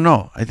 Oh,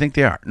 no. I think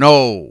they are.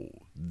 No,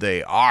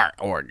 they are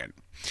organ.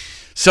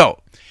 So,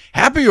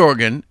 Happy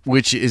Organ,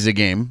 which is a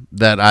game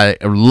that I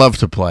love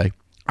to play.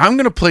 I'm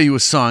going to play you a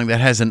song that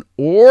has an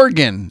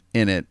organ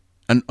in it,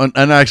 an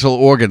actual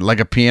organ,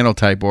 like a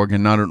piano-type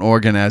organ, not an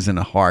organ as in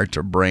a heart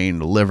or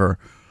brain, or liver,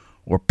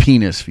 or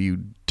penis for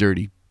you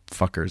dirty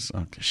fuckers.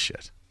 Oh,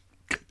 shit.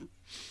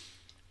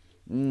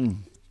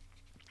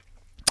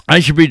 I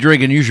should be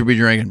drinking, you should be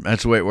drinking.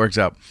 That's the way it works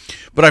out.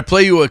 But I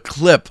play you a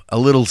clip, a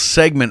little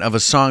segment of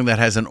a song that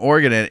has an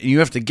organ in it, and you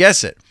have to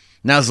guess it.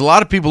 Now, there's a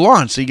lot of people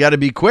on, so you got to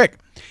be quick.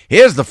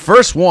 Here's the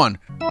first one.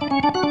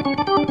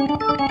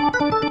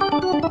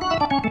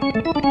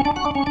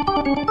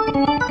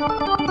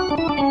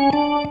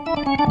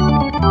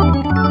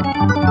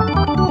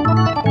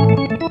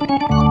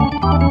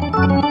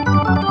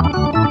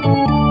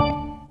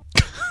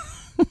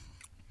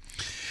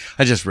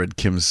 I just read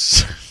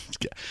Kim's.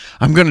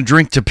 I'm going to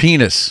drink to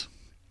penis.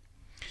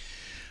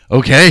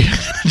 Okay.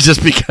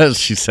 Just because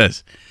she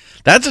says.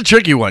 That's a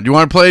tricky one. Do you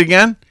want to play it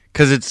again?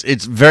 Because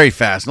it's very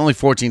fast. Only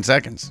 14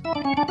 seconds.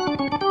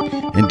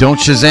 And don't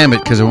Shazam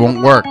it because it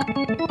won't work.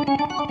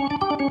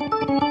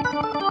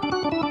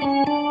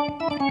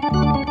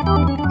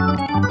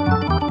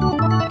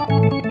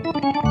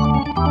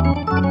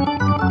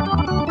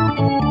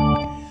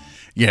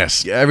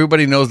 Yes.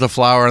 Everybody knows the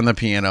flower on the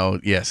piano.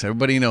 Yes.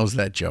 Everybody knows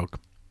that joke.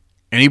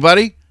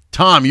 Anybody?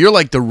 Tom, you're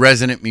like the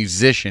resident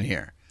musician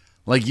here.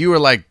 Like you were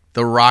like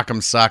the rock'em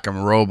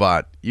sock'em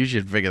robot. You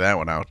should figure that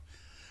one out.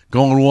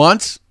 Going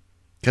once?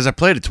 Because I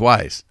played it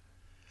twice.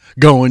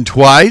 Going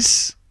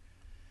twice?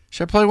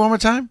 Should I play it one more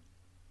time?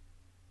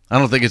 I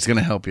don't think it's going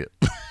to help you.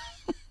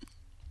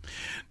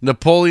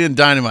 Napoleon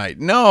Dynamite.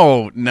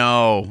 No.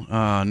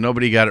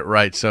 Nobody got it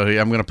right, so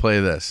I'm going to play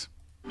this.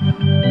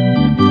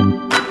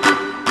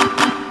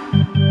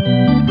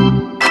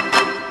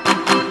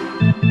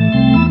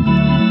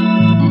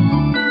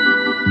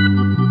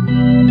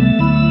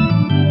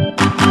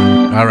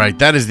 All right,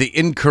 that is the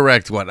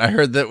incorrect one. I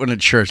heard that one at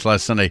church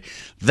last Sunday.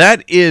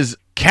 That is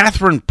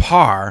Catherine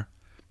Parr,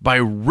 by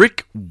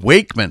Rick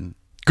Wakeman.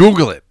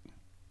 Google it.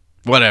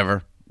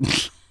 Whatever.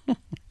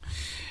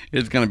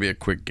 It's going to be a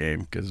quick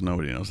game because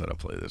nobody knows how to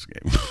play this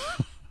game.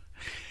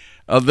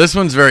 This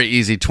one's very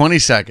easy. 20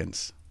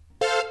 seconds.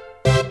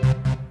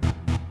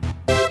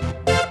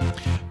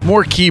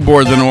 More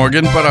keyboard than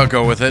organ, but I'll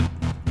go with it.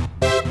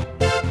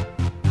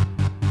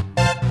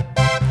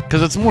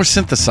 Because it's more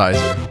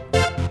synthesizer.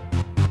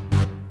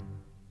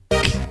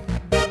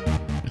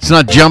 It's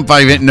not Jump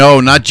by... No,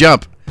 not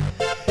Jump.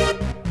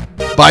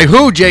 By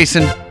who,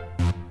 Jason?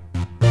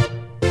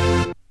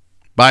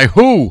 By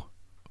who?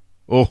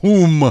 Or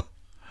whom?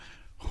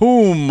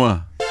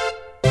 Whom?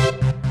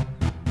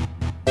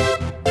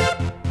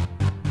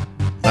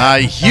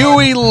 By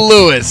Huey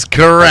Lewis,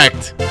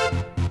 correct.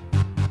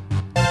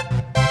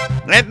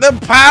 Let the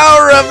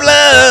power of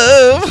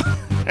love.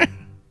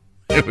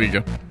 There we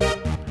go.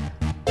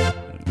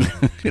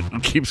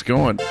 It keeps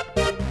going.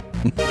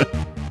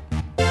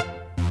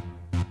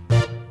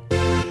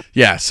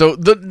 Yeah, so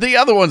the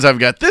other ones I've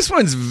got, this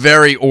one's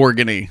very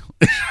organy.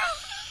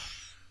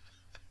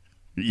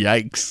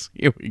 Yikes.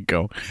 Here we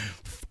go.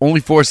 Only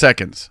 4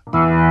 seconds.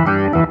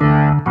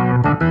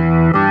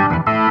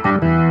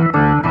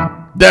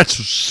 That's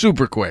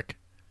super quick.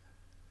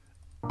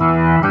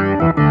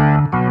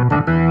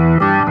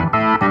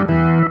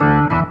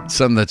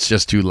 Something that's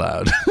just too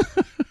loud.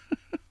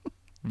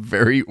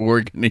 Very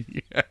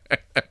organy.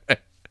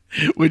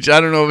 Which I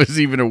don't know if it's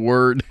even a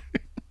word.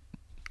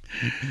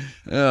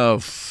 Oh,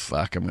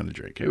 fuck. I'm going to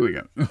drink. Here we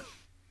go.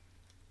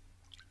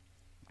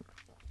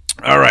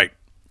 All right.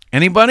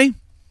 Anybody?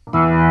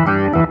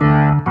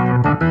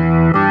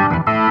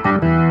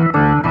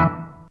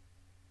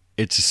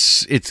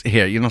 It's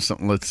here. You know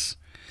something?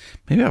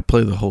 Maybe I'll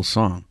play the whole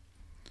song.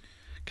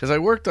 Because I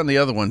worked on the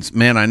other ones.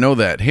 Man, I know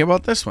that. How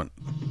about this one?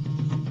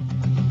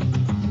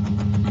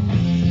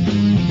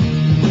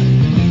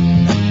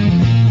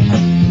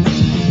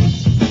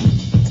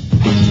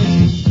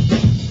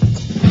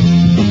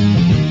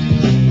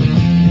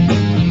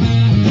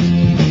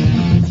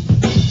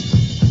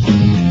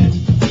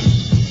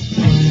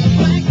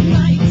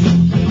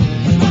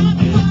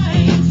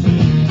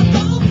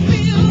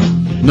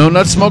 No,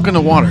 not Smoking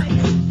the Water.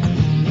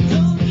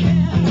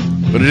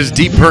 But it is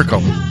Deep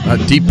Purple.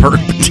 Deep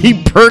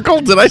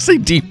Purple? Did I say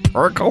Deep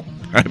Purple?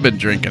 I've been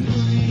drinking.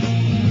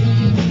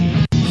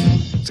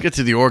 Let's get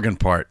to the organ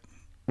part.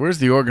 Where's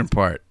the organ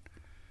part?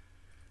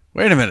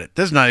 Wait a minute.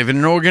 There's not even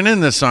an organ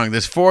in this song.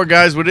 There's 4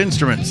 guys with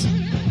instruments.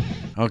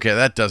 Okay,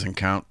 that doesn't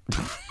count.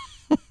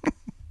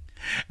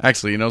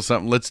 Actually, you know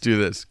something? Let's do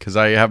this because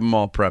I have them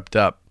all prepped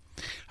up.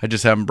 I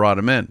just haven't brought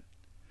them in.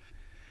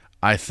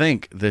 I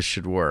think this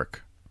should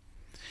work.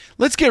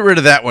 Let's get rid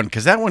of that one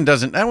because that one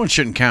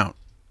shouldn't count.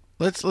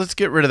 Let's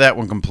get rid of that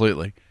one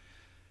completely.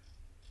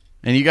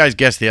 And you guys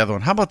guess the other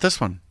one. How about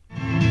this one?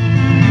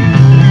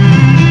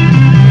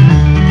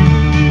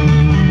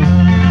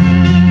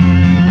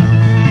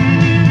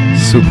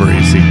 Super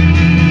easy.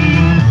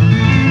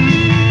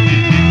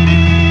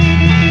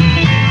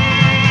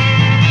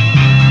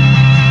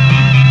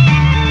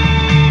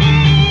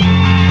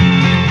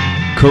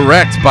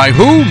 Correct. By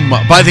whom?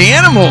 By the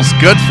Animals.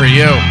 Good for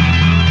you.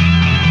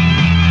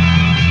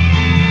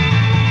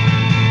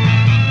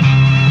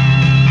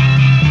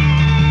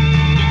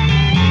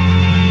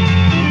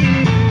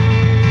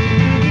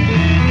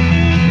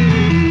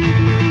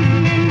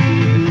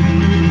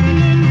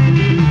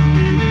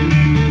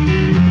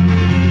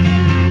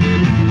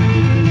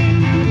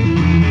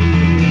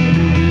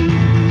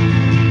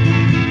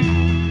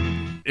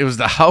 It was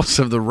The House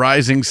of the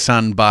Rising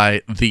Sun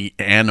by the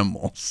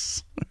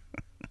Animals.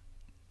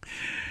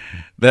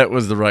 That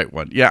was the right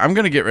one. Yeah, I'm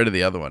going to get rid of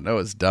the other one. That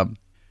was dumb.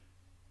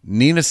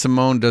 Nina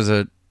Simone does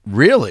a...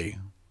 Really?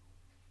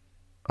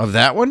 Of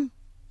that one?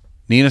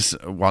 Nina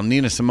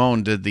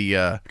Simone did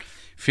the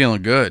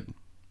Feeling Good.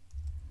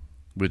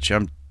 Which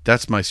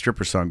that's my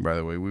stripper song, by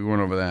the way. We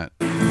went over that.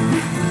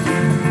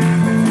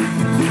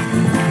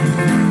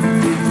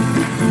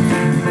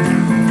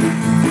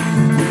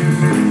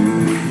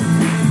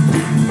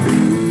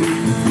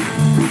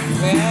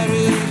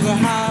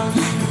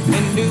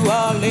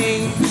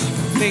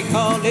 They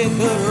call it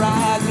the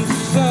Rising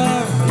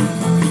Sun.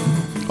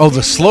 Oh,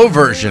 the slow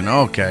version.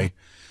 Okay.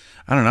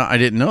 I don't know. I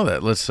didn't know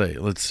that. Let's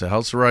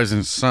House of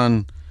Rising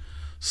Sun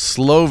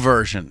slow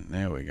version.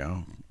 There we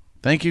go.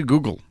 Thank you,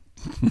 Google.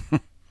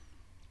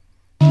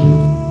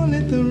 Call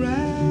it the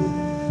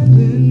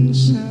Rising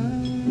Sun.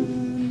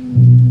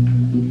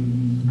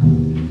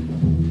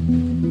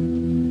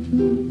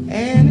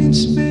 And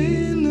it's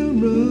been the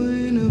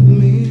ruin of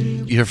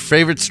me. Your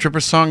favorite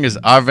stripper song is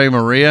Ave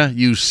Maria?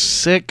 You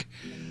sick...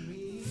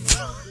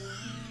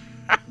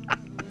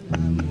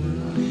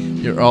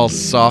 You're all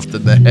soft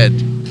in the head.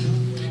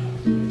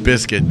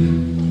 Biscuit.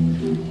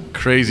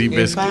 Crazy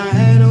biscuit.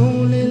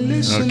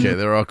 Okay,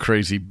 they're all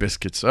crazy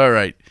biscuits. All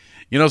right.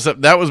 You know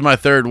something? That was my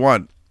third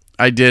one.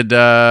 I did,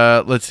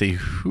 let's see.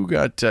 Who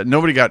got,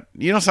 nobody got,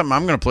 you know something?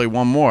 I'm going to play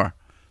one more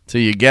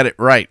till you get it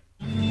right.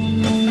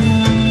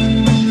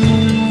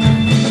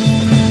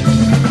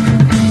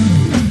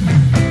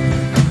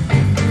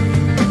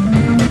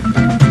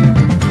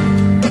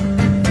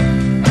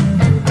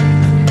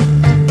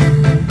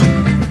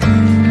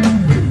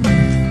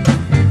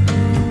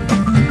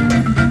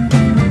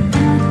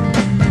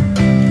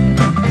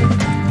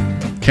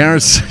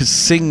 Terrence says,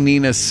 sing,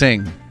 Nina,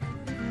 sing.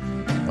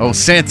 Oh,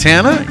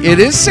 Santana? It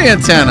is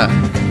Santana.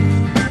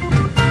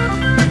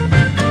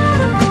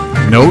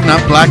 No,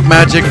 not Black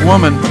Magic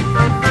Woman.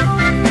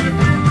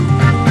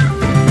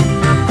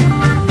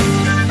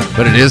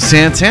 But it is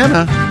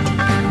Santana.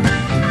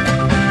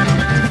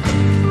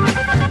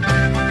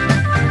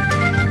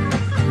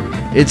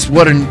 It's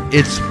what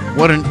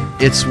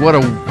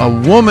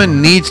a woman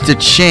needs to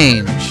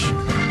change.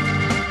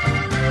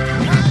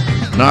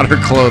 Not her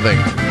clothing.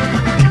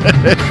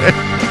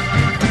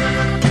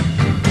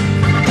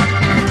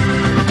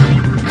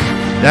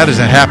 That is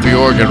a happy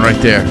organ right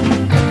there.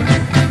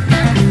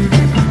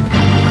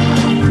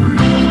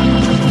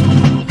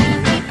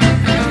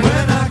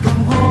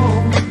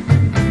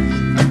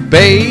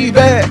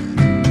 Baby.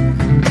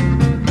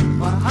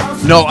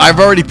 No, I've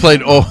already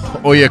played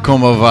Oye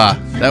Como Va.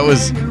 That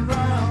was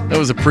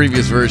a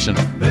previous version.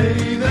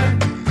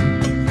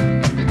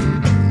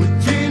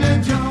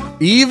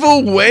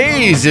 Evil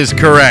Ways is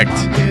correct.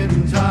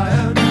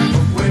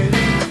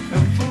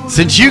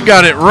 Since you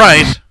got it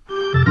right.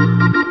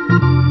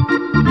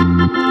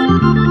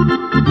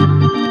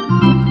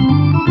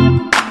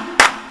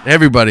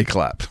 Everybody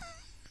clap.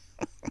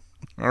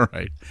 All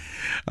right.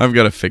 I've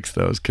got to fix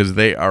those because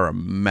they are a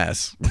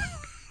mess.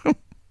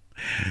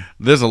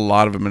 There's a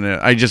lot of them in it.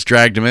 I just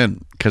dragged them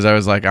in because I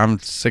was like, I'm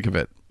sick of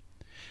it.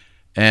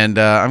 And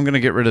I'm gonna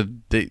get rid of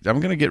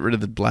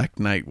the Black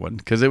Knight one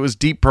because it was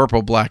Deep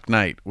Purple Black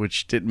Knight,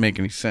 which didn't make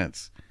any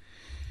sense.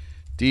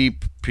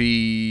 Deep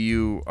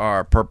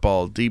PUR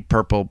Purple Deep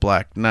Purple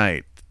Black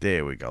Knight.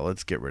 There we go.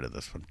 Let's get rid of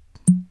this one.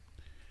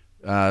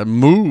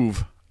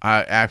 Move.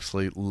 I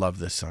absolutely love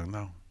this song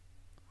though.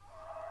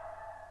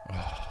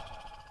 Oh.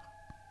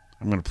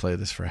 I'm gonna play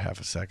this for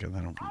half a second.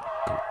 Then I'll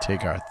go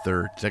take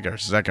our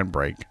second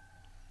break.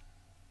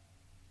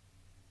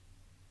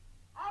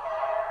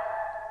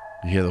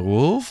 You hear the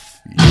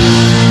wolf?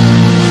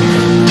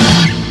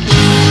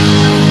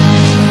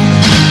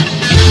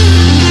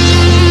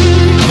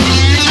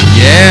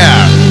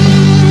 Yeah.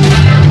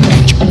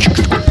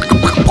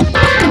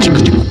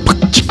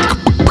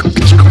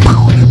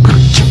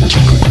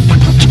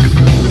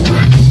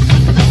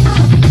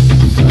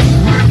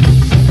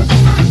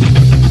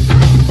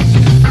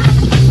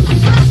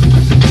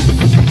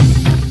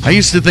 I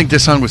used to think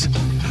this song was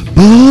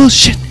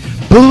bullshit,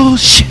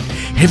 bullshit.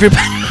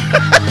 Everybody.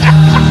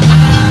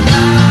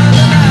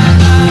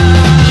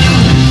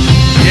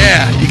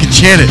 Yeah, you can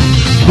chant it.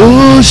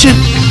 Bullshit,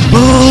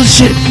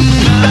 bullshit.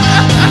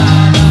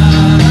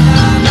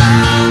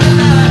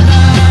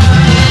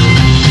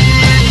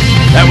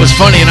 That was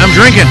funny, and I'm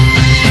drinking.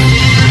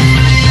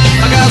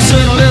 I got a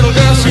certain little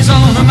girl, she's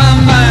on my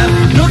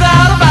mind. No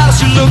doubt about it,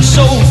 she looks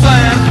so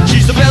fine.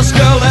 She's the best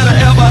girl that I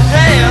ever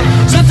had.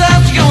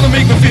 Sometimes you're gonna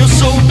make me feel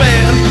so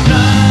bad.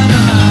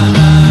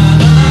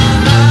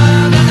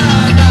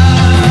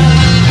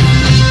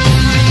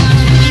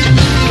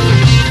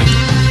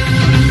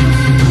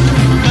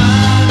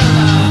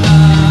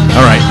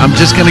 All right, I'm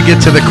just going to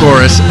get to the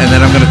chorus, and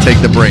then I'm going to take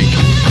the break.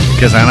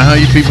 Because I know how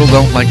you people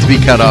don't like to be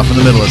cut off in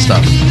the middle of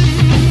stuff.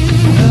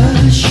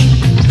 Hush,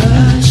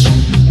 hush,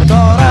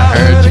 I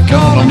heard you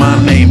calling my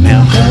name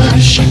now.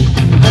 Hush,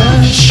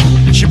 hush.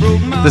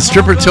 The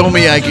stripper told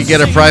me I could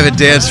get a private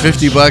dance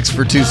 $50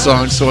 for 2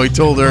 songs, so I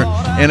told her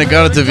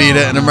Inagata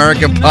Vida and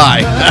American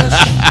Pie.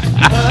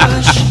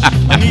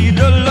 I need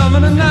your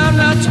loving and I'm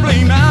not to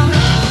blame now.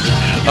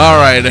 All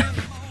right.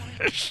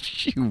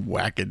 You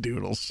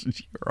wackadoodles.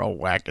 You're all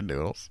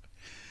wackadoodles.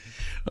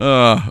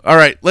 All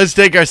right, let's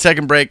take our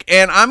second break.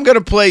 And I'm going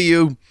to play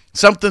you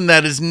something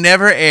that is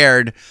never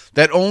aired,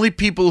 that only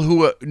people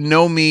who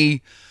know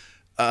me,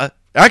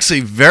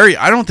 actually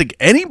I don't think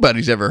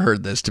anybody's ever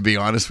heard this, to be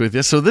honest with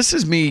you. So this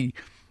is me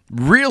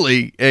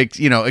really,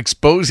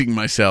 exposing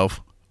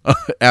myself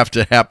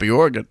after Happy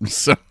Organ.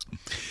 So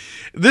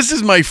this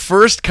is my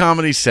first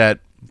comedy set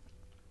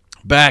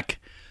back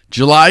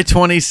July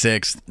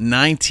 26th,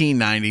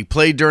 1990,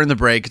 played during the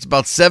break. It's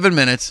about 7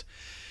 minutes.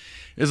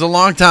 It's a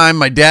long time.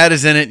 My dad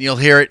is in it, and you'll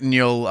hear it, and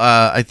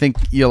I think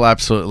you'll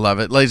absolutely love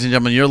it. Ladies and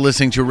gentlemen, you're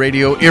listening to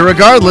Radio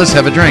Irregardless.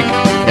 Have a drink,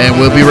 and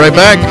we'll be right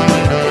back.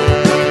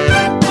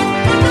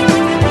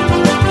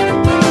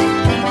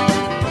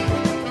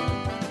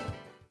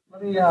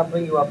 Let me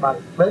bring you up on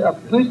it.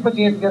 Please put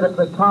your hands together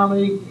for the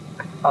comedy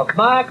of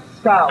Mark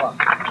Scala.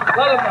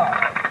 Let him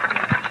know.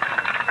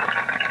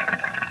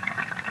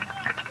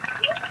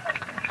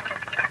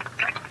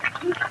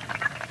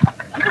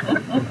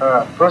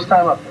 First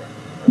time up here.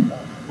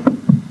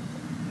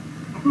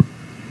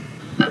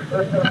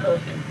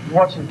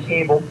 Watching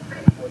cable,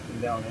 watching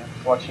down there,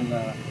 watching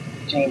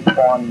James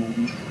Bond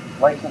movies,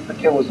 License to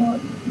Kill was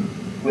on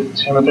with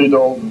Timothy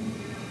Dalton.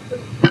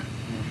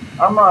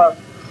 I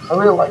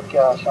really like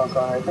Sean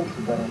Connery. I think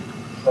he's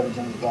better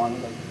James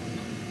Bond, like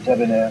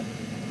debonair.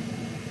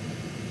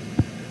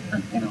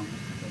 And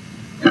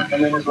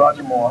then there's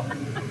Roger Moore.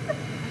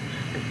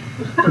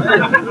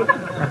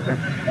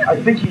 I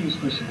think he used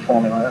to shoot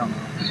formula. I don't know.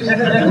 It's just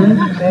in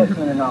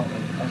and out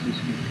as we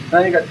speak. Now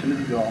you got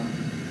Timothy Dalton,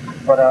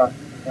 but I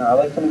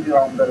like Timothy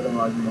Dalton better than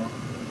Roger Moore.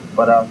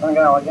 But I think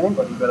I don't like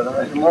anybody better than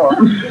Roger Moore.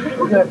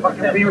 Look at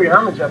fucking Pee Wee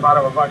Herman jump out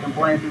of a fucking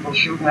plane, people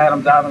shooting at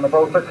him down in the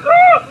boat. Like,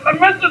 I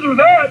meant to do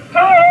that!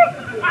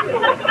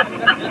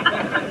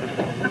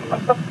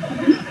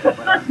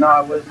 No,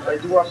 I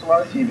do watch a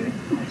lot of TV.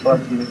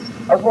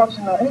 I was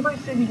watching, anybody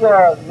see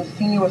the Miss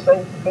Teen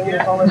USA thing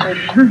that's on this?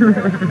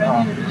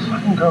 This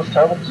fucking girl's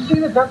terrible. Did you see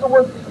that? That's the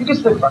word. You can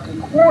stick fucking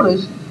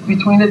quarters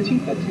between the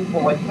teeth. The teeth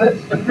were like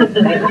this.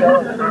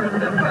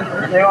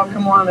 They all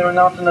come on, they're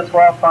announcing the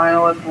 12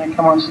 finalists, and they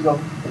come on, she goes,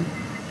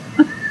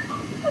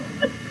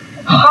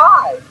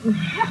 "Hi,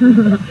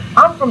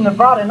 I'm from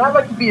Nevada, and I'd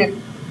like to be a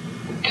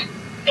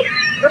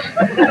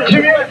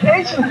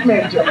communications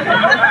major."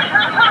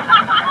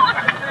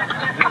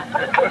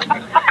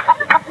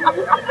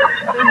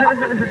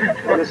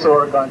 This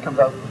Oregon comes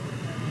out.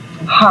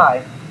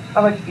 "Hi,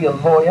 I'd like to be a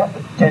lawyer,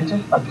 a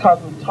dentist, a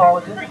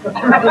cosmetologist,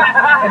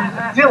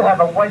 and still have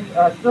a wife,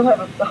 still have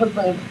a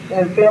husband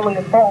and family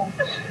at home."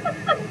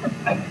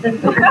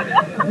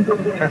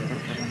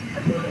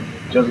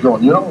 Just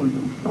going, you know,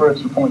 for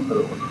extra points for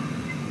those.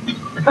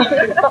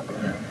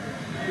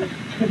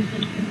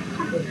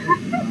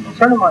 A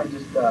friend of mine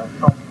just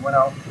told me, went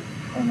out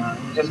and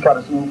he just got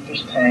his new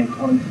fish tank,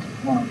 one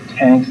of the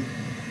tanks.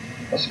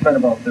 I spent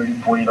about $30,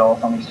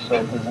 $40 on these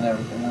filters and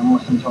everything. I'm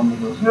listening to him, he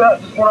goes, "Yeah, I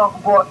just went out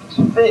and bought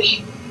some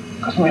fish.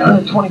 Cost me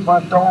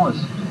 $125.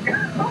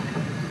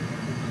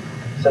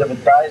 Said, "If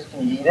it dies, can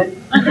you eat it?"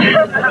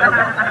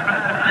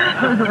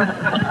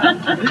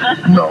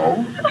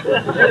 No.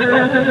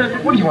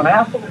 What do you want to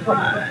ask?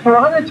 For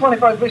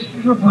 125 fish,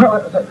 you put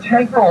a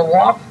tank full of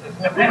lobsters.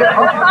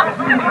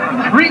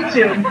 Reach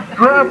in,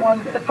 grab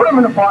one, put them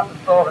in the pot and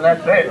stove, and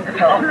that's it.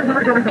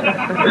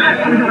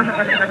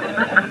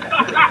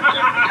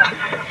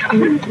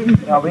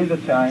 Now, he's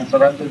Italian, so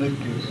that's his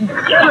excuse.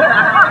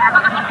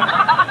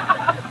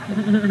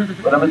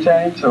 But I'm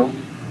Italian too.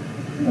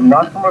 I'm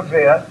not from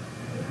Revere.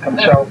 Come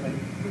chow me.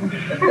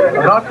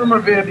 I'm not from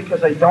Revere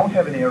because I don't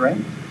have an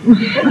earring.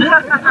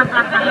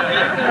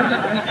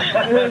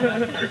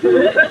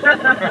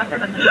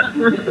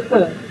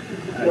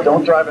 I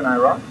don't drive an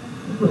IROC,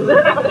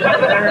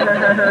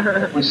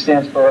 which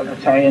stands for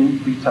Italian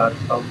Retards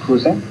of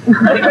Cruising.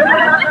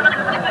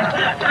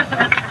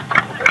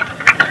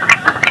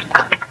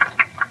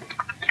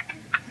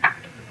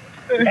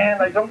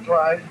 And I don't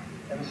drive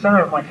in the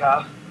center of my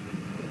car.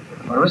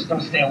 My wrist on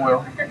the steering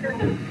wheel.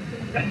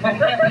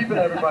 Keep it,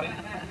 everybody.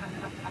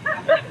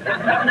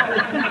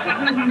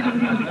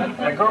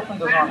 My girlfriend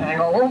does not hang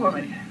all over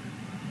me.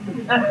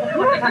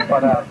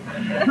 But I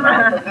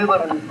did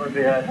live in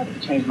Revere. I had to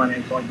change my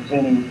name to like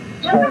Vinny,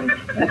 Tony.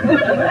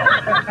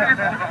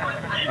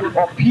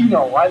 Or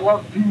Pino. I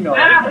love Pino.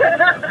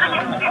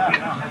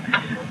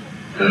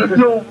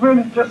 Yo,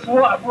 Vinny, guess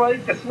what, right?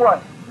 Guess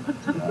what?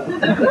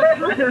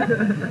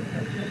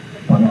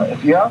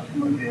 If you are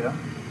from Revere,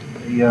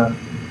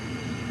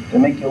 they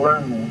make you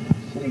learn the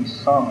city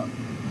song.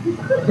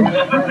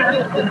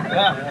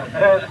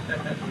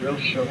 Real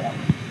short.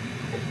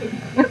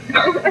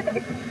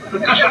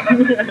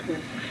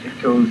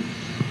 It goes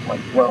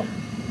like, well,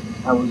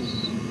 I was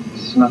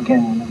snuck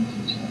in when I was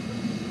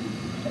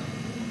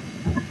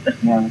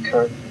behind the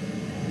curtain,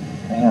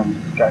 and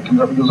the guy comes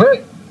up and goes,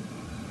 "Hey!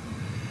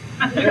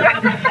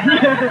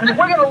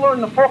 We're gonna learn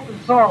the fucking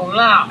song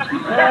now.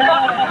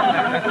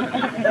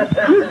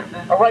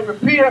 All right,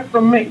 repeat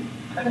after me.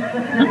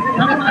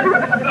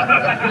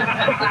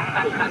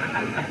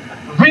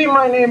 V,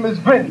 my name is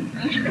Vinny,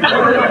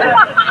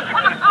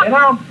 and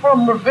I'm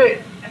from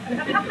Revere.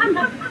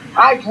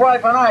 I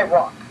drive an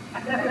IROC.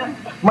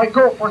 My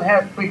girlfriend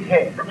has big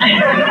hair."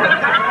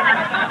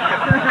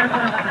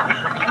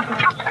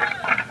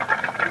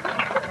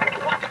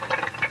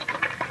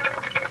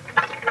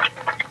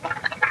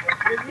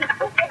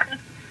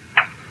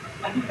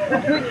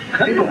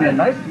 People being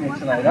nice to me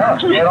tonight, huh?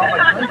 Get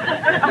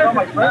all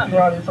my friends in the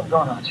audience. I'm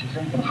going, "Oh, she's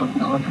ain't gonna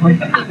fucking look at me."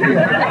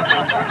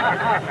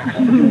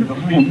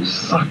 Man, you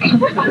suck.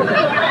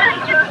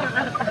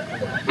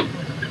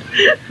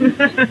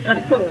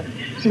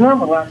 See, now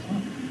I'm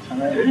relaxing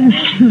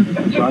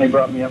tonight. Johnny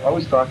brought me up,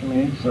 always talking to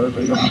me, so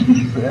everybody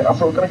goes, "I'm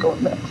so gonna go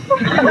next."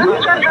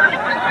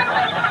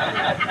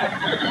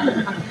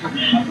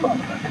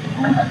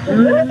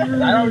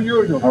 How are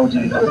you doing? Oh,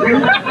 Jesus.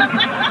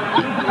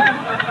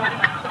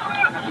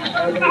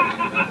 I'm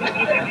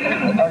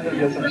gonna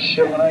get some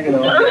shit when I get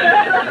home.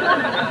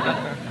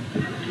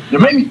 You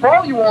made me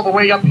follow you all the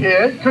way up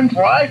here. You couldn't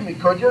drive me,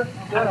 could you?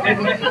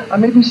 I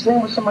may be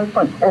staying with some of my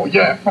friends. Oh,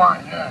 yeah,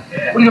 fine. Yeah.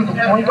 What are you gonna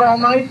do, point all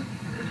night?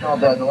 Oh,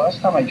 Dad, the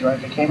last time I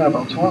drank, I came in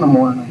about 2 in the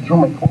morning. I threw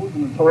my clothes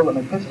in the toilet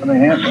and I pissed in my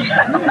hand.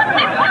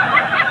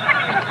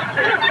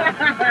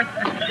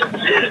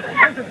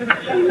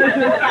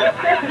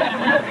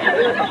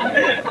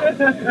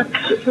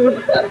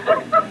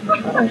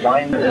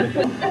 Wine. I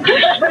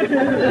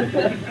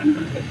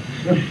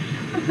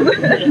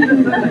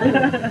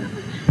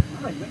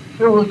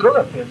feel really good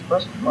up here. It's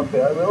first up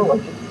here. I really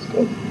like it.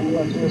 Good. I'm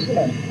glad you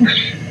said.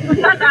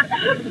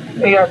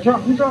 Hey,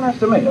 John, who's on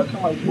after me? I'll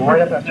come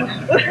right up after you.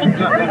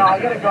 No, I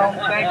gotta go.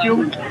 Thank you.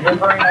 You're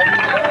very nice.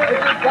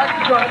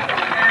 Back to John.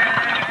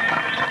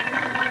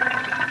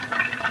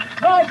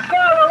 Nice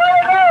start,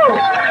 Orlando!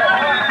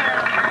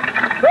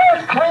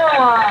 First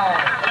time!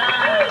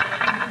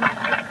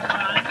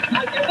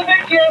 Give the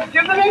big kiss,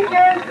 give the big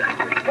kiss!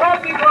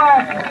 Coffee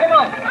glasses, come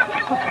on!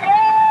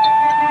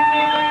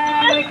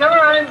 Hey, come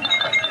on!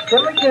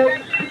 Give the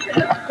kiss!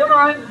 Come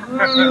on!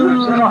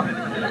 Come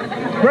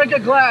on! Break a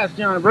glass,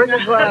 John, break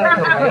a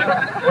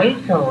glass!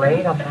 Wait till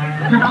later,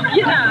 man.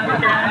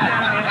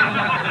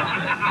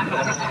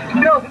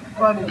 You know, it's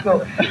funny,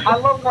 so I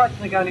love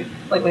watching the guy,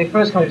 like when he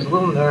first came, he was a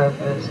little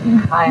nervous.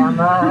 Hi, I'm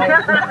I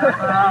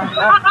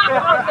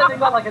was sitting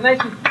about like a nice,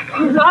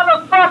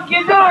 how the fuck you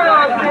doing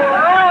out there?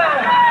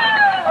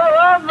 Oh,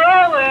 I'm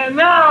rolling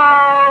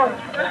now.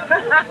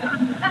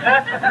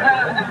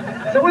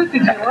 So what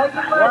did you like it?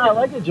 Yeah, I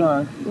like it,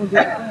 John.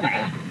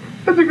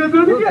 That's a good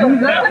do it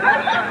again.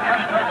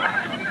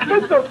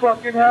 That's so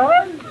fucking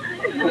hard.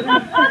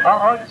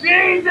 Oh,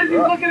 Jesus, he's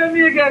looking at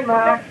me again,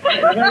 man.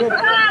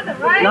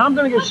 Now I'm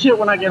gonna get shit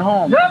when I get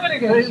home. You're gonna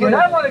get shit.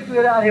 I want to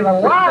get out here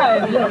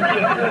alive.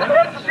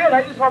 What shit?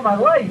 I just want my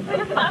life.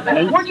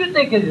 What'd you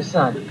think of your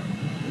son?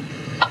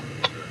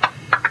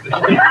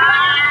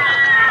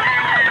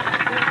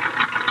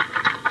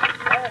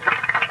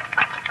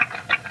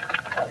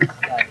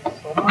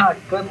 So much.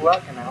 Good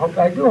luck, and I hope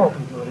I do hope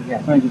you do it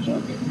again. Thank you,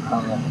 John.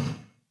 All right.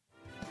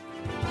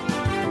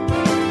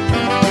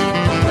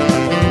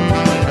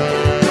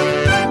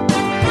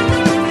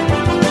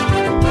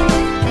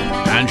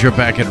 And you're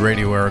back at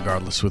Radio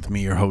Irregardless with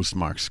me, your host,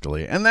 Mark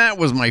Scalia. And that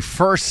was my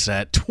first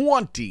set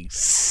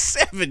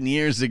 27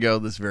 years ago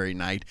this very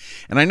night.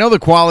 And I know the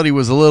quality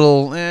was a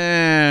little,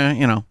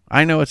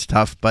 I know it's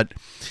tough, but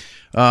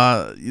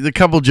the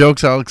couple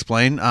jokes I'll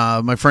explain.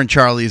 My friend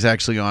Charlie is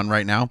actually on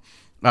right now.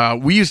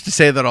 We used to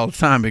say that all the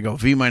time. We go,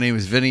 V, my name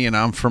is Vinny, and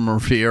I'm from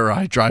Revere.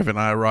 I drive an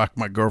IROC.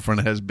 My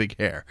girlfriend has big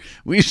hair.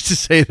 We used to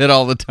say that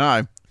all the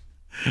time.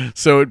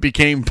 So it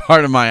became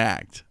part of my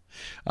act.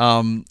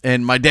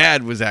 And my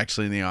dad was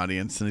actually in the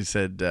audience, and he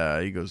said,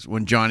 he goes,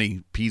 when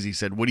Johnny Peasy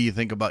said, what do you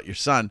think about your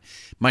son?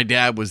 My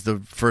dad was the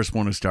first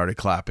one who started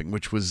clapping,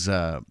 which was,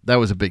 that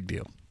was a big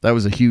deal. That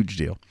was a huge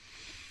deal.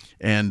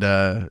 And,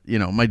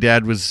 my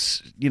dad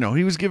was, he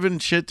was giving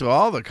shit to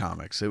all the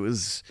comics. It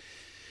was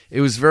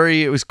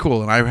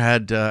cool. And I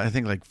had, I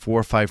think like 4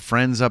 or 5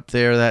 friends up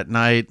there that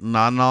night.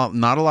 Not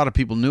a lot of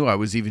people knew I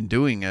was even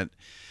doing it.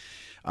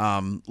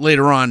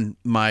 Later on,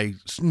 my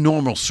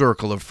normal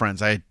circle of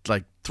friends, I had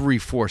like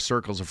 3-4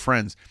 circles of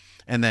friends,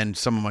 and then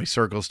some of my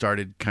circles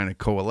started kind of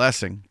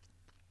coalescing.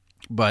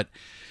 But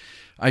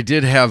I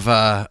did have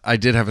a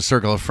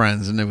circle of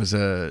friends, and they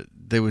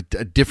were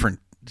a different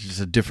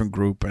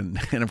group, and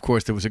of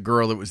course there was a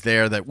girl that was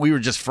there that we were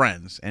just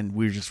friends, and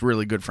we were just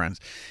really good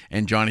friends.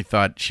 And Johnny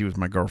thought she was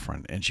my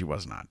girlfriend, and she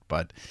was not,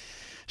 but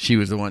she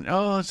was the one.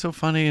 Oh, it's so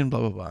funny, and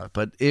blah blah blah.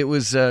 But it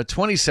was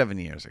 27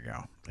 years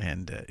ago,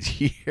 and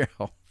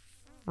how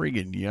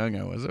friggin' young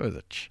I was. I was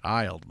a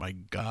child. My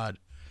God.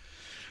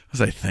 What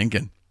was I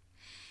thinking?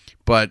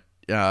 But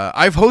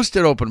I've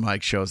hosted open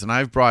mic shows, and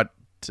I've brought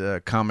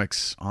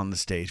comics on the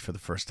stage for the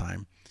first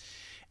time.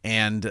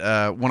 And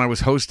when I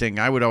was hosting,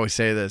 I would always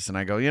say this, and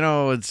I go,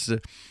 it's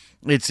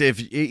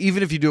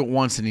even if you do it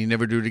once and you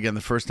never do it again,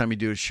 the first time you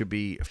do it should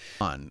be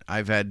fun.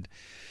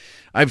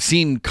 I've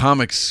seen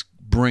comics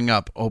bring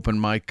up open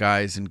mic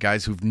guys and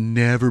guys who've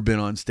never been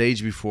on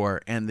stage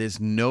before, and there's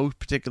no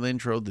particular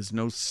intro, there's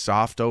no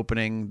soft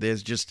opening,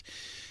 there's just,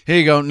 here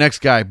you go, next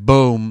guy,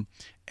 boom.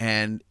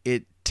 And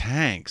it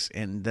tanks,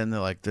 and then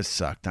they're like, "This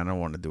sucked. I don't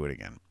want to do it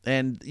again."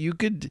 And you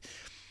could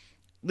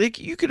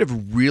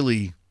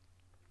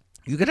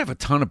have a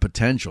ton of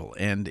potential,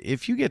 and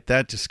if you get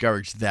that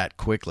discouraged that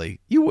quickly,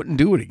 you wouldn't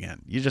do it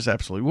again. You just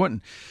absolutely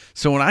wouldn't.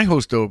 So when I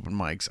host open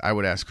mics, I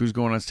would ask who's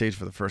going on stage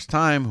for the first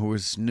time, who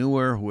is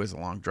newer, who has a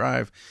long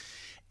drive,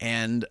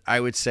 and I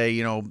would say,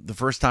 the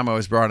first time I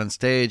was brought on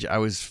stage,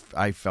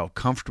 I felt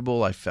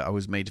comfortable. I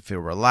was made to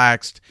feel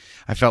relaxed.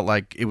 I felt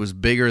like it was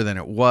bigger than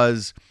it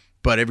was.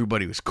 But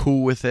everybody was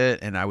cool with it,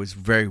 and I was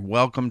very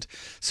welcomed.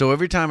 So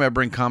every time I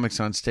bring comics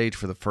on stage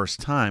for the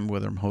first time,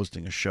 whether I'm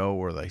hosting a show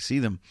or I see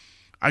them,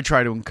 I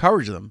try to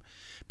encourage them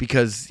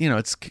because,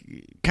 it's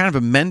kind of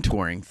a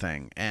mentoring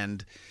thing.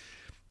 And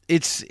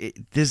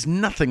there's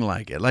nothing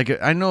like it. Like,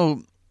 I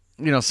know,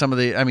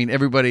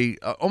 everybody,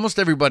 almost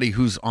everybody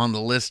who's on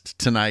the list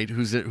tonight,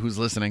 who's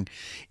listening,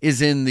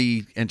 is in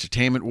the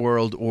entertainment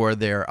world, or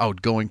they're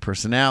outgoing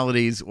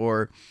personalities,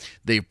 or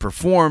they've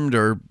performed,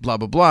 or blah,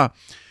 blah, blah.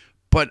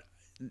 But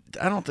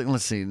I don't think,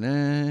 let's see,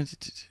 I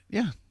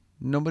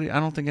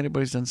don't think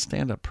anybody's done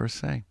stand-up per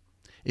se.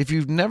 If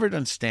you've never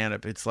done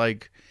stand-up, it's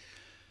like,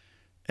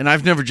 and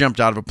I've never jumped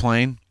out of a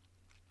plane,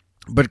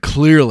 but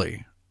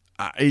clearly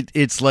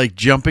it's like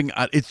jumping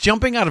out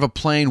of a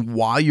plane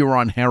while you're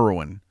on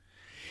heroin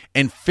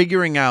and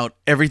figuring out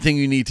everything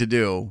you need to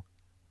do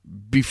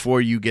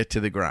before you get to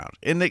the ground.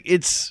 And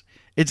it's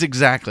It's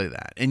exactly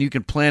that. And you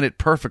can plan it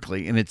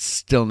perfectly, and it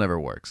still never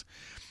works.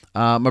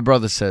 My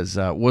brother says,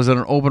 was it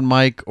an open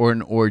mic or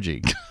an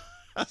orgy?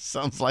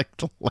 Sounds like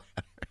the latter.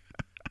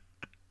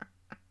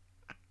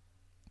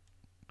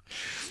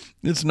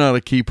 It's not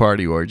a key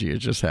party orgy. It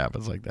just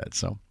happens like that.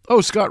 So,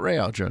 Scott Ray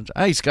joins.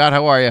 Hey, Scott,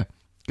 how are you?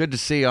 Good to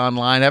see you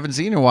online. Haven't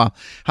seen you in a while.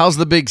 How's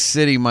the big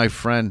city, my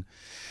friend?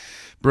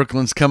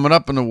 Brooklyn's coming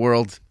up in the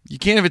world. You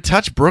can't even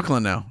touch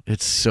Brooklyn now.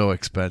 It's so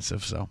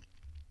expensive. So,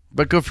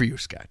 but good for you,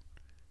 Scott.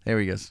 There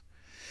he goes.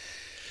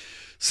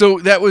 So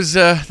that was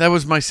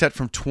my set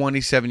from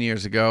 27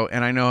 years ago,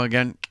 and I know,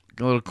 again,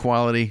 a little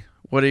quality.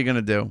 What are you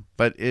gonna do?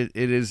 But it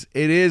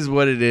is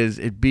what it is.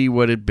 It be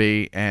what it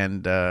be,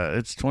 and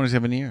it's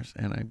 27 years,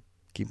 and I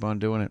keep on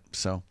doing it.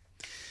 So,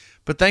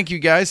 but thank you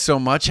guys so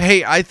much.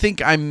 Hey, I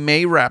think I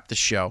may wrap the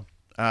show.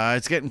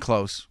 It's getting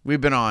close.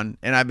 We've been on,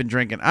 and I've been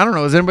drinking. I don't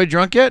know. Is anybody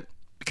drunk yet?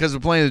 Because we're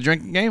playing the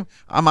drinking game.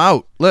 I'm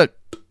out. Look,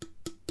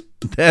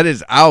 that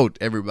is out,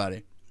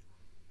 everybody.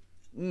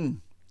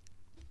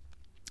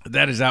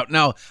 That is out.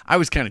 Now, I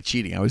was kind of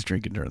cheating. I was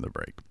drinking during the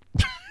break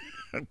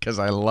because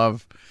I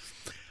love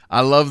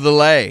the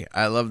lay.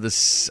 I love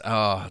this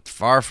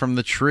far from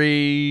the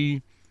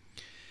tree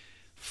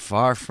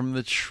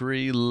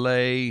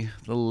lay,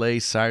 the lay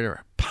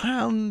cider,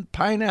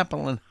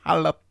 pineapple and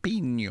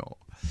jalapeno.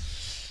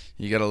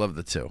 You got to love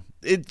the two.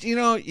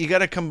 You got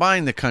to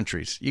combine the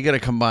countries. You got to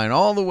combine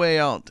all the way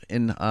out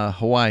in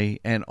Hawaii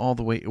and all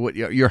the way.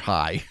 You're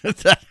high.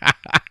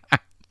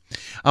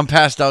 I'm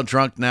passed out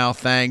drunk now,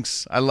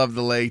 thanks. I love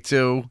the lay,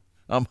 too.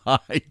 I'm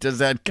high. Does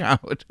that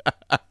count?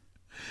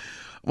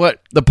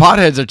 What? The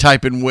potheads are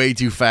typing way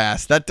too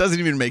fast. That doesn't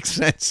even make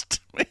sense to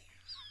me.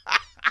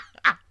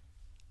 At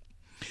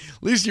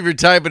least if you're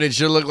typing, it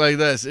should look like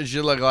this. It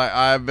should look like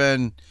I've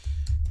been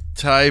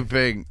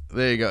typing.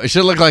 There you go. It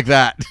should look like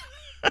that.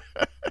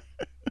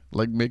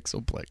 Like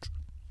Mixoplex.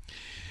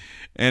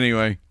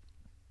 Anyway,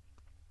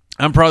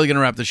 I'm probably going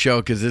to wrap the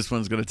show because this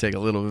one's going to take a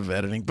little bit of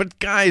editing. But,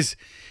 guys...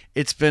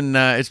 It's been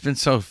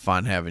so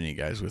fun having you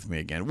guys with me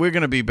again. We're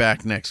going to be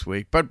back next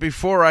week. But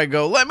before I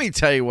go, let me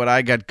tell you what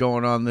I got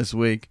going on this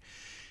week.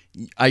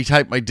 I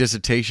typed my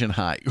dissertation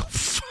high. Oh,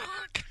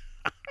 fuck.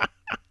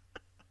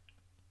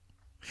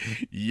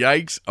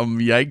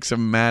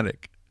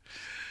 Yikes-o-matic.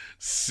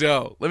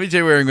 So, let me tell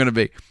you where I'm going to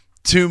be.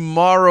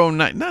 Tomorrow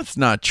night. That's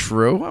not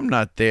true. I'm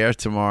not there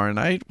tomorrow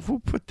night. Who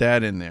put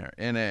that in there?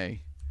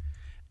 N-A.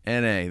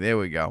 There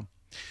we go.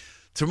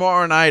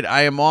 Tomorrow night,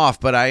 I am off,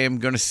 but I am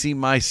going to see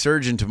my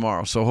surgeon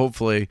tomorrow. So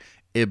hopefully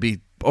it'll be...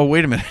 Oh,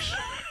 wait a minute.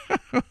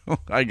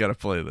 I got to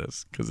play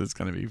this because it's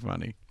going to be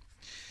funny.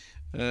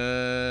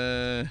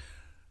 How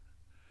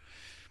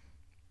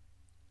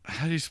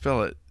do you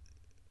spell it?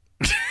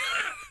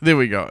 There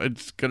we go.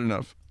 It's good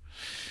enough.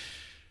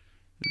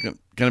 It's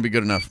going to be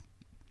good enough.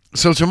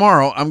 So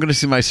tomorrow, I'm going to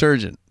see my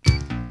surgeon.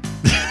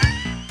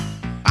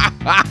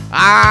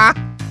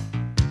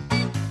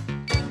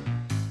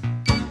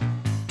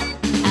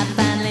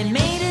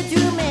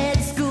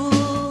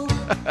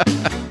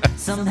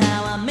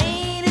 Somehow I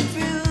made it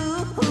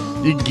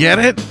through. You get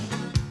it?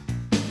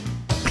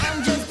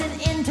 I'm just an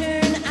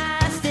intern.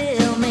 I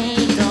still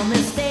make a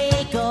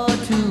mistake or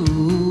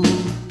two.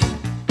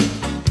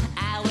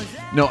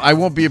 No, I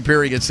won't be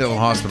appearing at Salem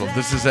Hospital.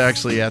 This is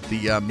actually at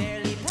the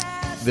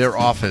their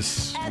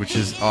office, which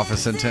is off of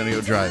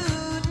Centennial Drive.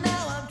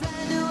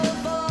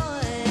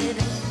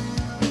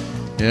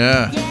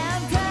 Yeah.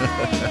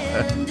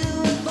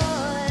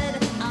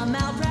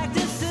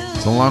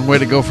 It's a long way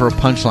to go for a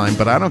punchline,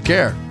 but I don't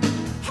care.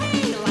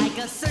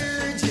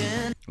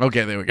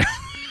 Okay, there we go.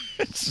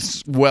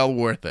 It's well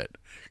worth it.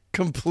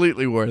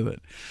 Completely worth it.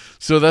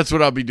 So that's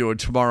what I'll be doing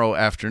tomorrow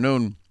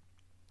afternoon.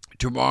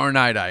 Tomorrow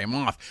night I am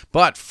off.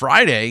 But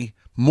Friday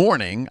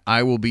morning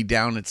I will be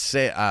down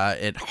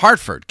at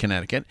Hartford,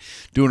 Connecticut,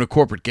 doing a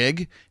corporate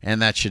gig,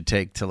 and that should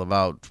take till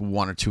about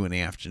 1 or 2 in the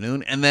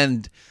afternoon. And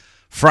then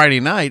Friday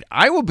night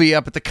I will be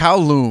up at the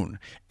Kowloon,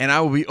 and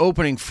I will be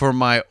opening for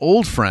my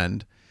old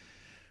friend,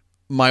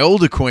 my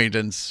old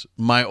acquaintance,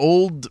 my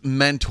old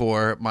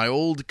mentor, my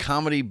old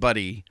comedy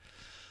buddy,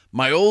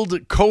 my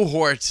old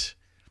cohort,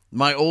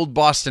 my old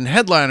Boston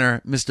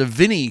headliner, Mr.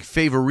 Vinny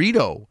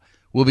Favorito,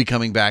 will be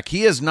coming back.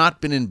 He has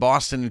not been in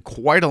Boston in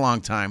quite a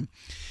long time,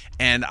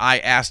 and I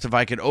asked if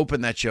I could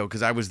open that show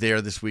because I was there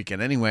this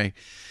weekend anyway.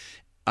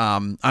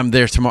 I'm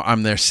there tomorrow.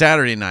 I'm there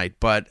Saturday night,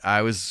 but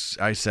I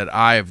said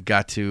I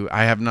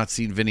have not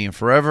seen Vinny in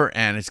forever,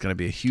 and it's going to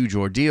be a huge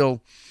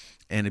ordeal,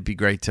 and it'd be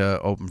great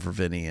to open for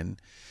Vinny and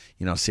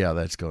see how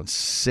that's going.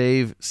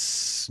 Save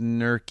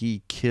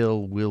Snarky,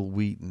 kill Will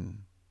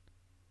Wheaton.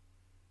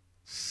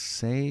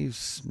 Save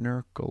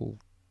Snarkle,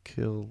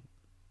 kill.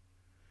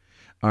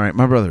 All right,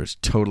 my brother is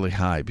totally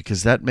high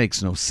because that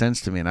makes no sense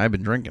to me, and I've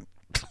been drinking.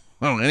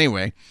 Well,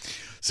 anyway,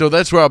 so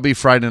that's where I'll be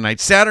Friday night.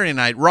 Saturday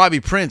night,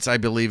 Robbie Prince, I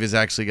believe, is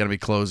actually going to be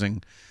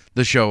closing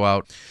the show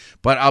out,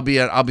 but I'll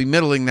be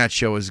middling that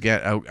show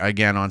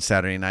again on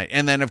Saturday night,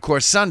 and then of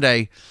course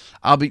Sunday,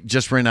 I'll be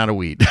just ran out of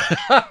weed.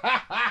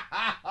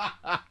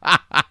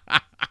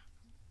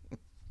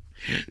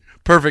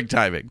 Perfect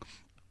timing.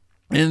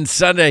 And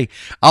Sunday,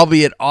 I'll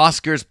be at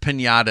Oscar's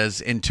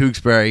Pinatas in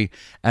Tewksbury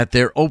at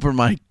their open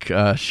mic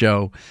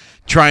show,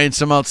 trying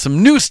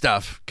some new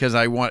stuff because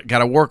got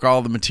to work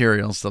all the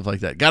material and stuff like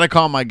that. Got to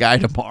call my guy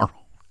tomorrow.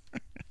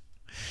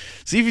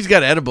 See if he's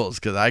got edibles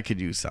because I could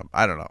use some.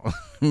 I don't know.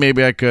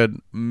 Maybe I could.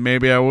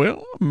 Maybe I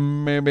will.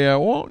 Maybe I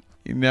won't.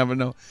 You never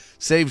know.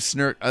 Save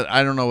snurk.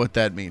 I don't know what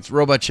that means.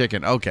 Robot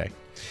chicken. Okay.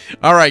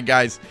 All right,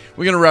 guys.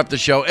 We're going to wrap the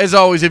show. As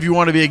always, if you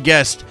want to be a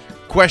guest,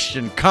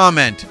 question,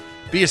 comment,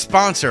 be a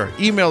sponsor,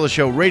 email the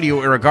show,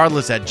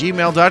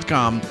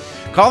 radioirregardless@gmail.com.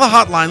 Call the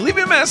hotline. Leave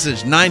me a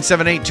message,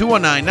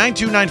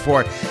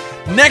 978-219-9294.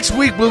 Next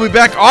week, we'll be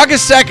back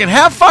August 2nd.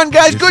 Have fun,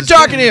 guys. Good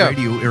talking to you.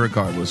 Radio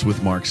Irregardless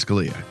with Mark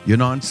Scalia. Your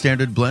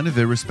non-standard blend of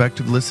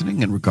irrespective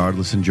listening and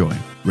regardless enjoying.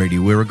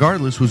 Radio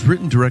Irregardless was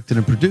written, directed,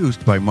 and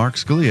produced by Mark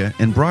Scalia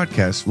and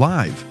broadcast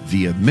live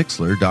via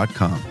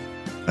Mixlr.com.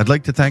 I'd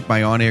like to thank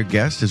my on-air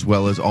guests as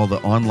well as all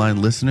the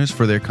online listeners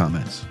for their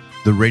comments.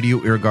 The Radio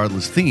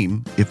Irregardless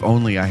theme, If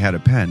Only I Had a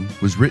Pen,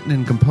 was written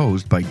and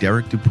composed by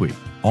Derek Dupuis.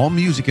 All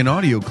music and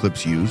audio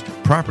clips used,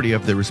 property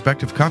of their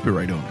respective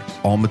copyright owners.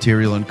 All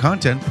material and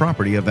content,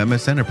 property of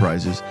MS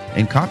Enterprises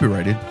and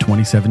copyrighted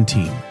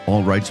 2017.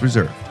 All rights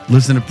reserved.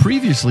 Listen to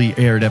previously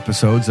aired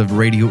episodes of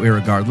Radio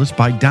Irregardless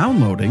by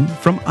downloading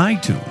from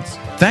iTunes.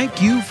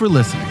 Thank you for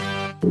listening.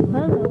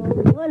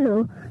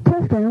 Hello.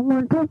 Testing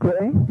 1, 2,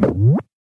 3.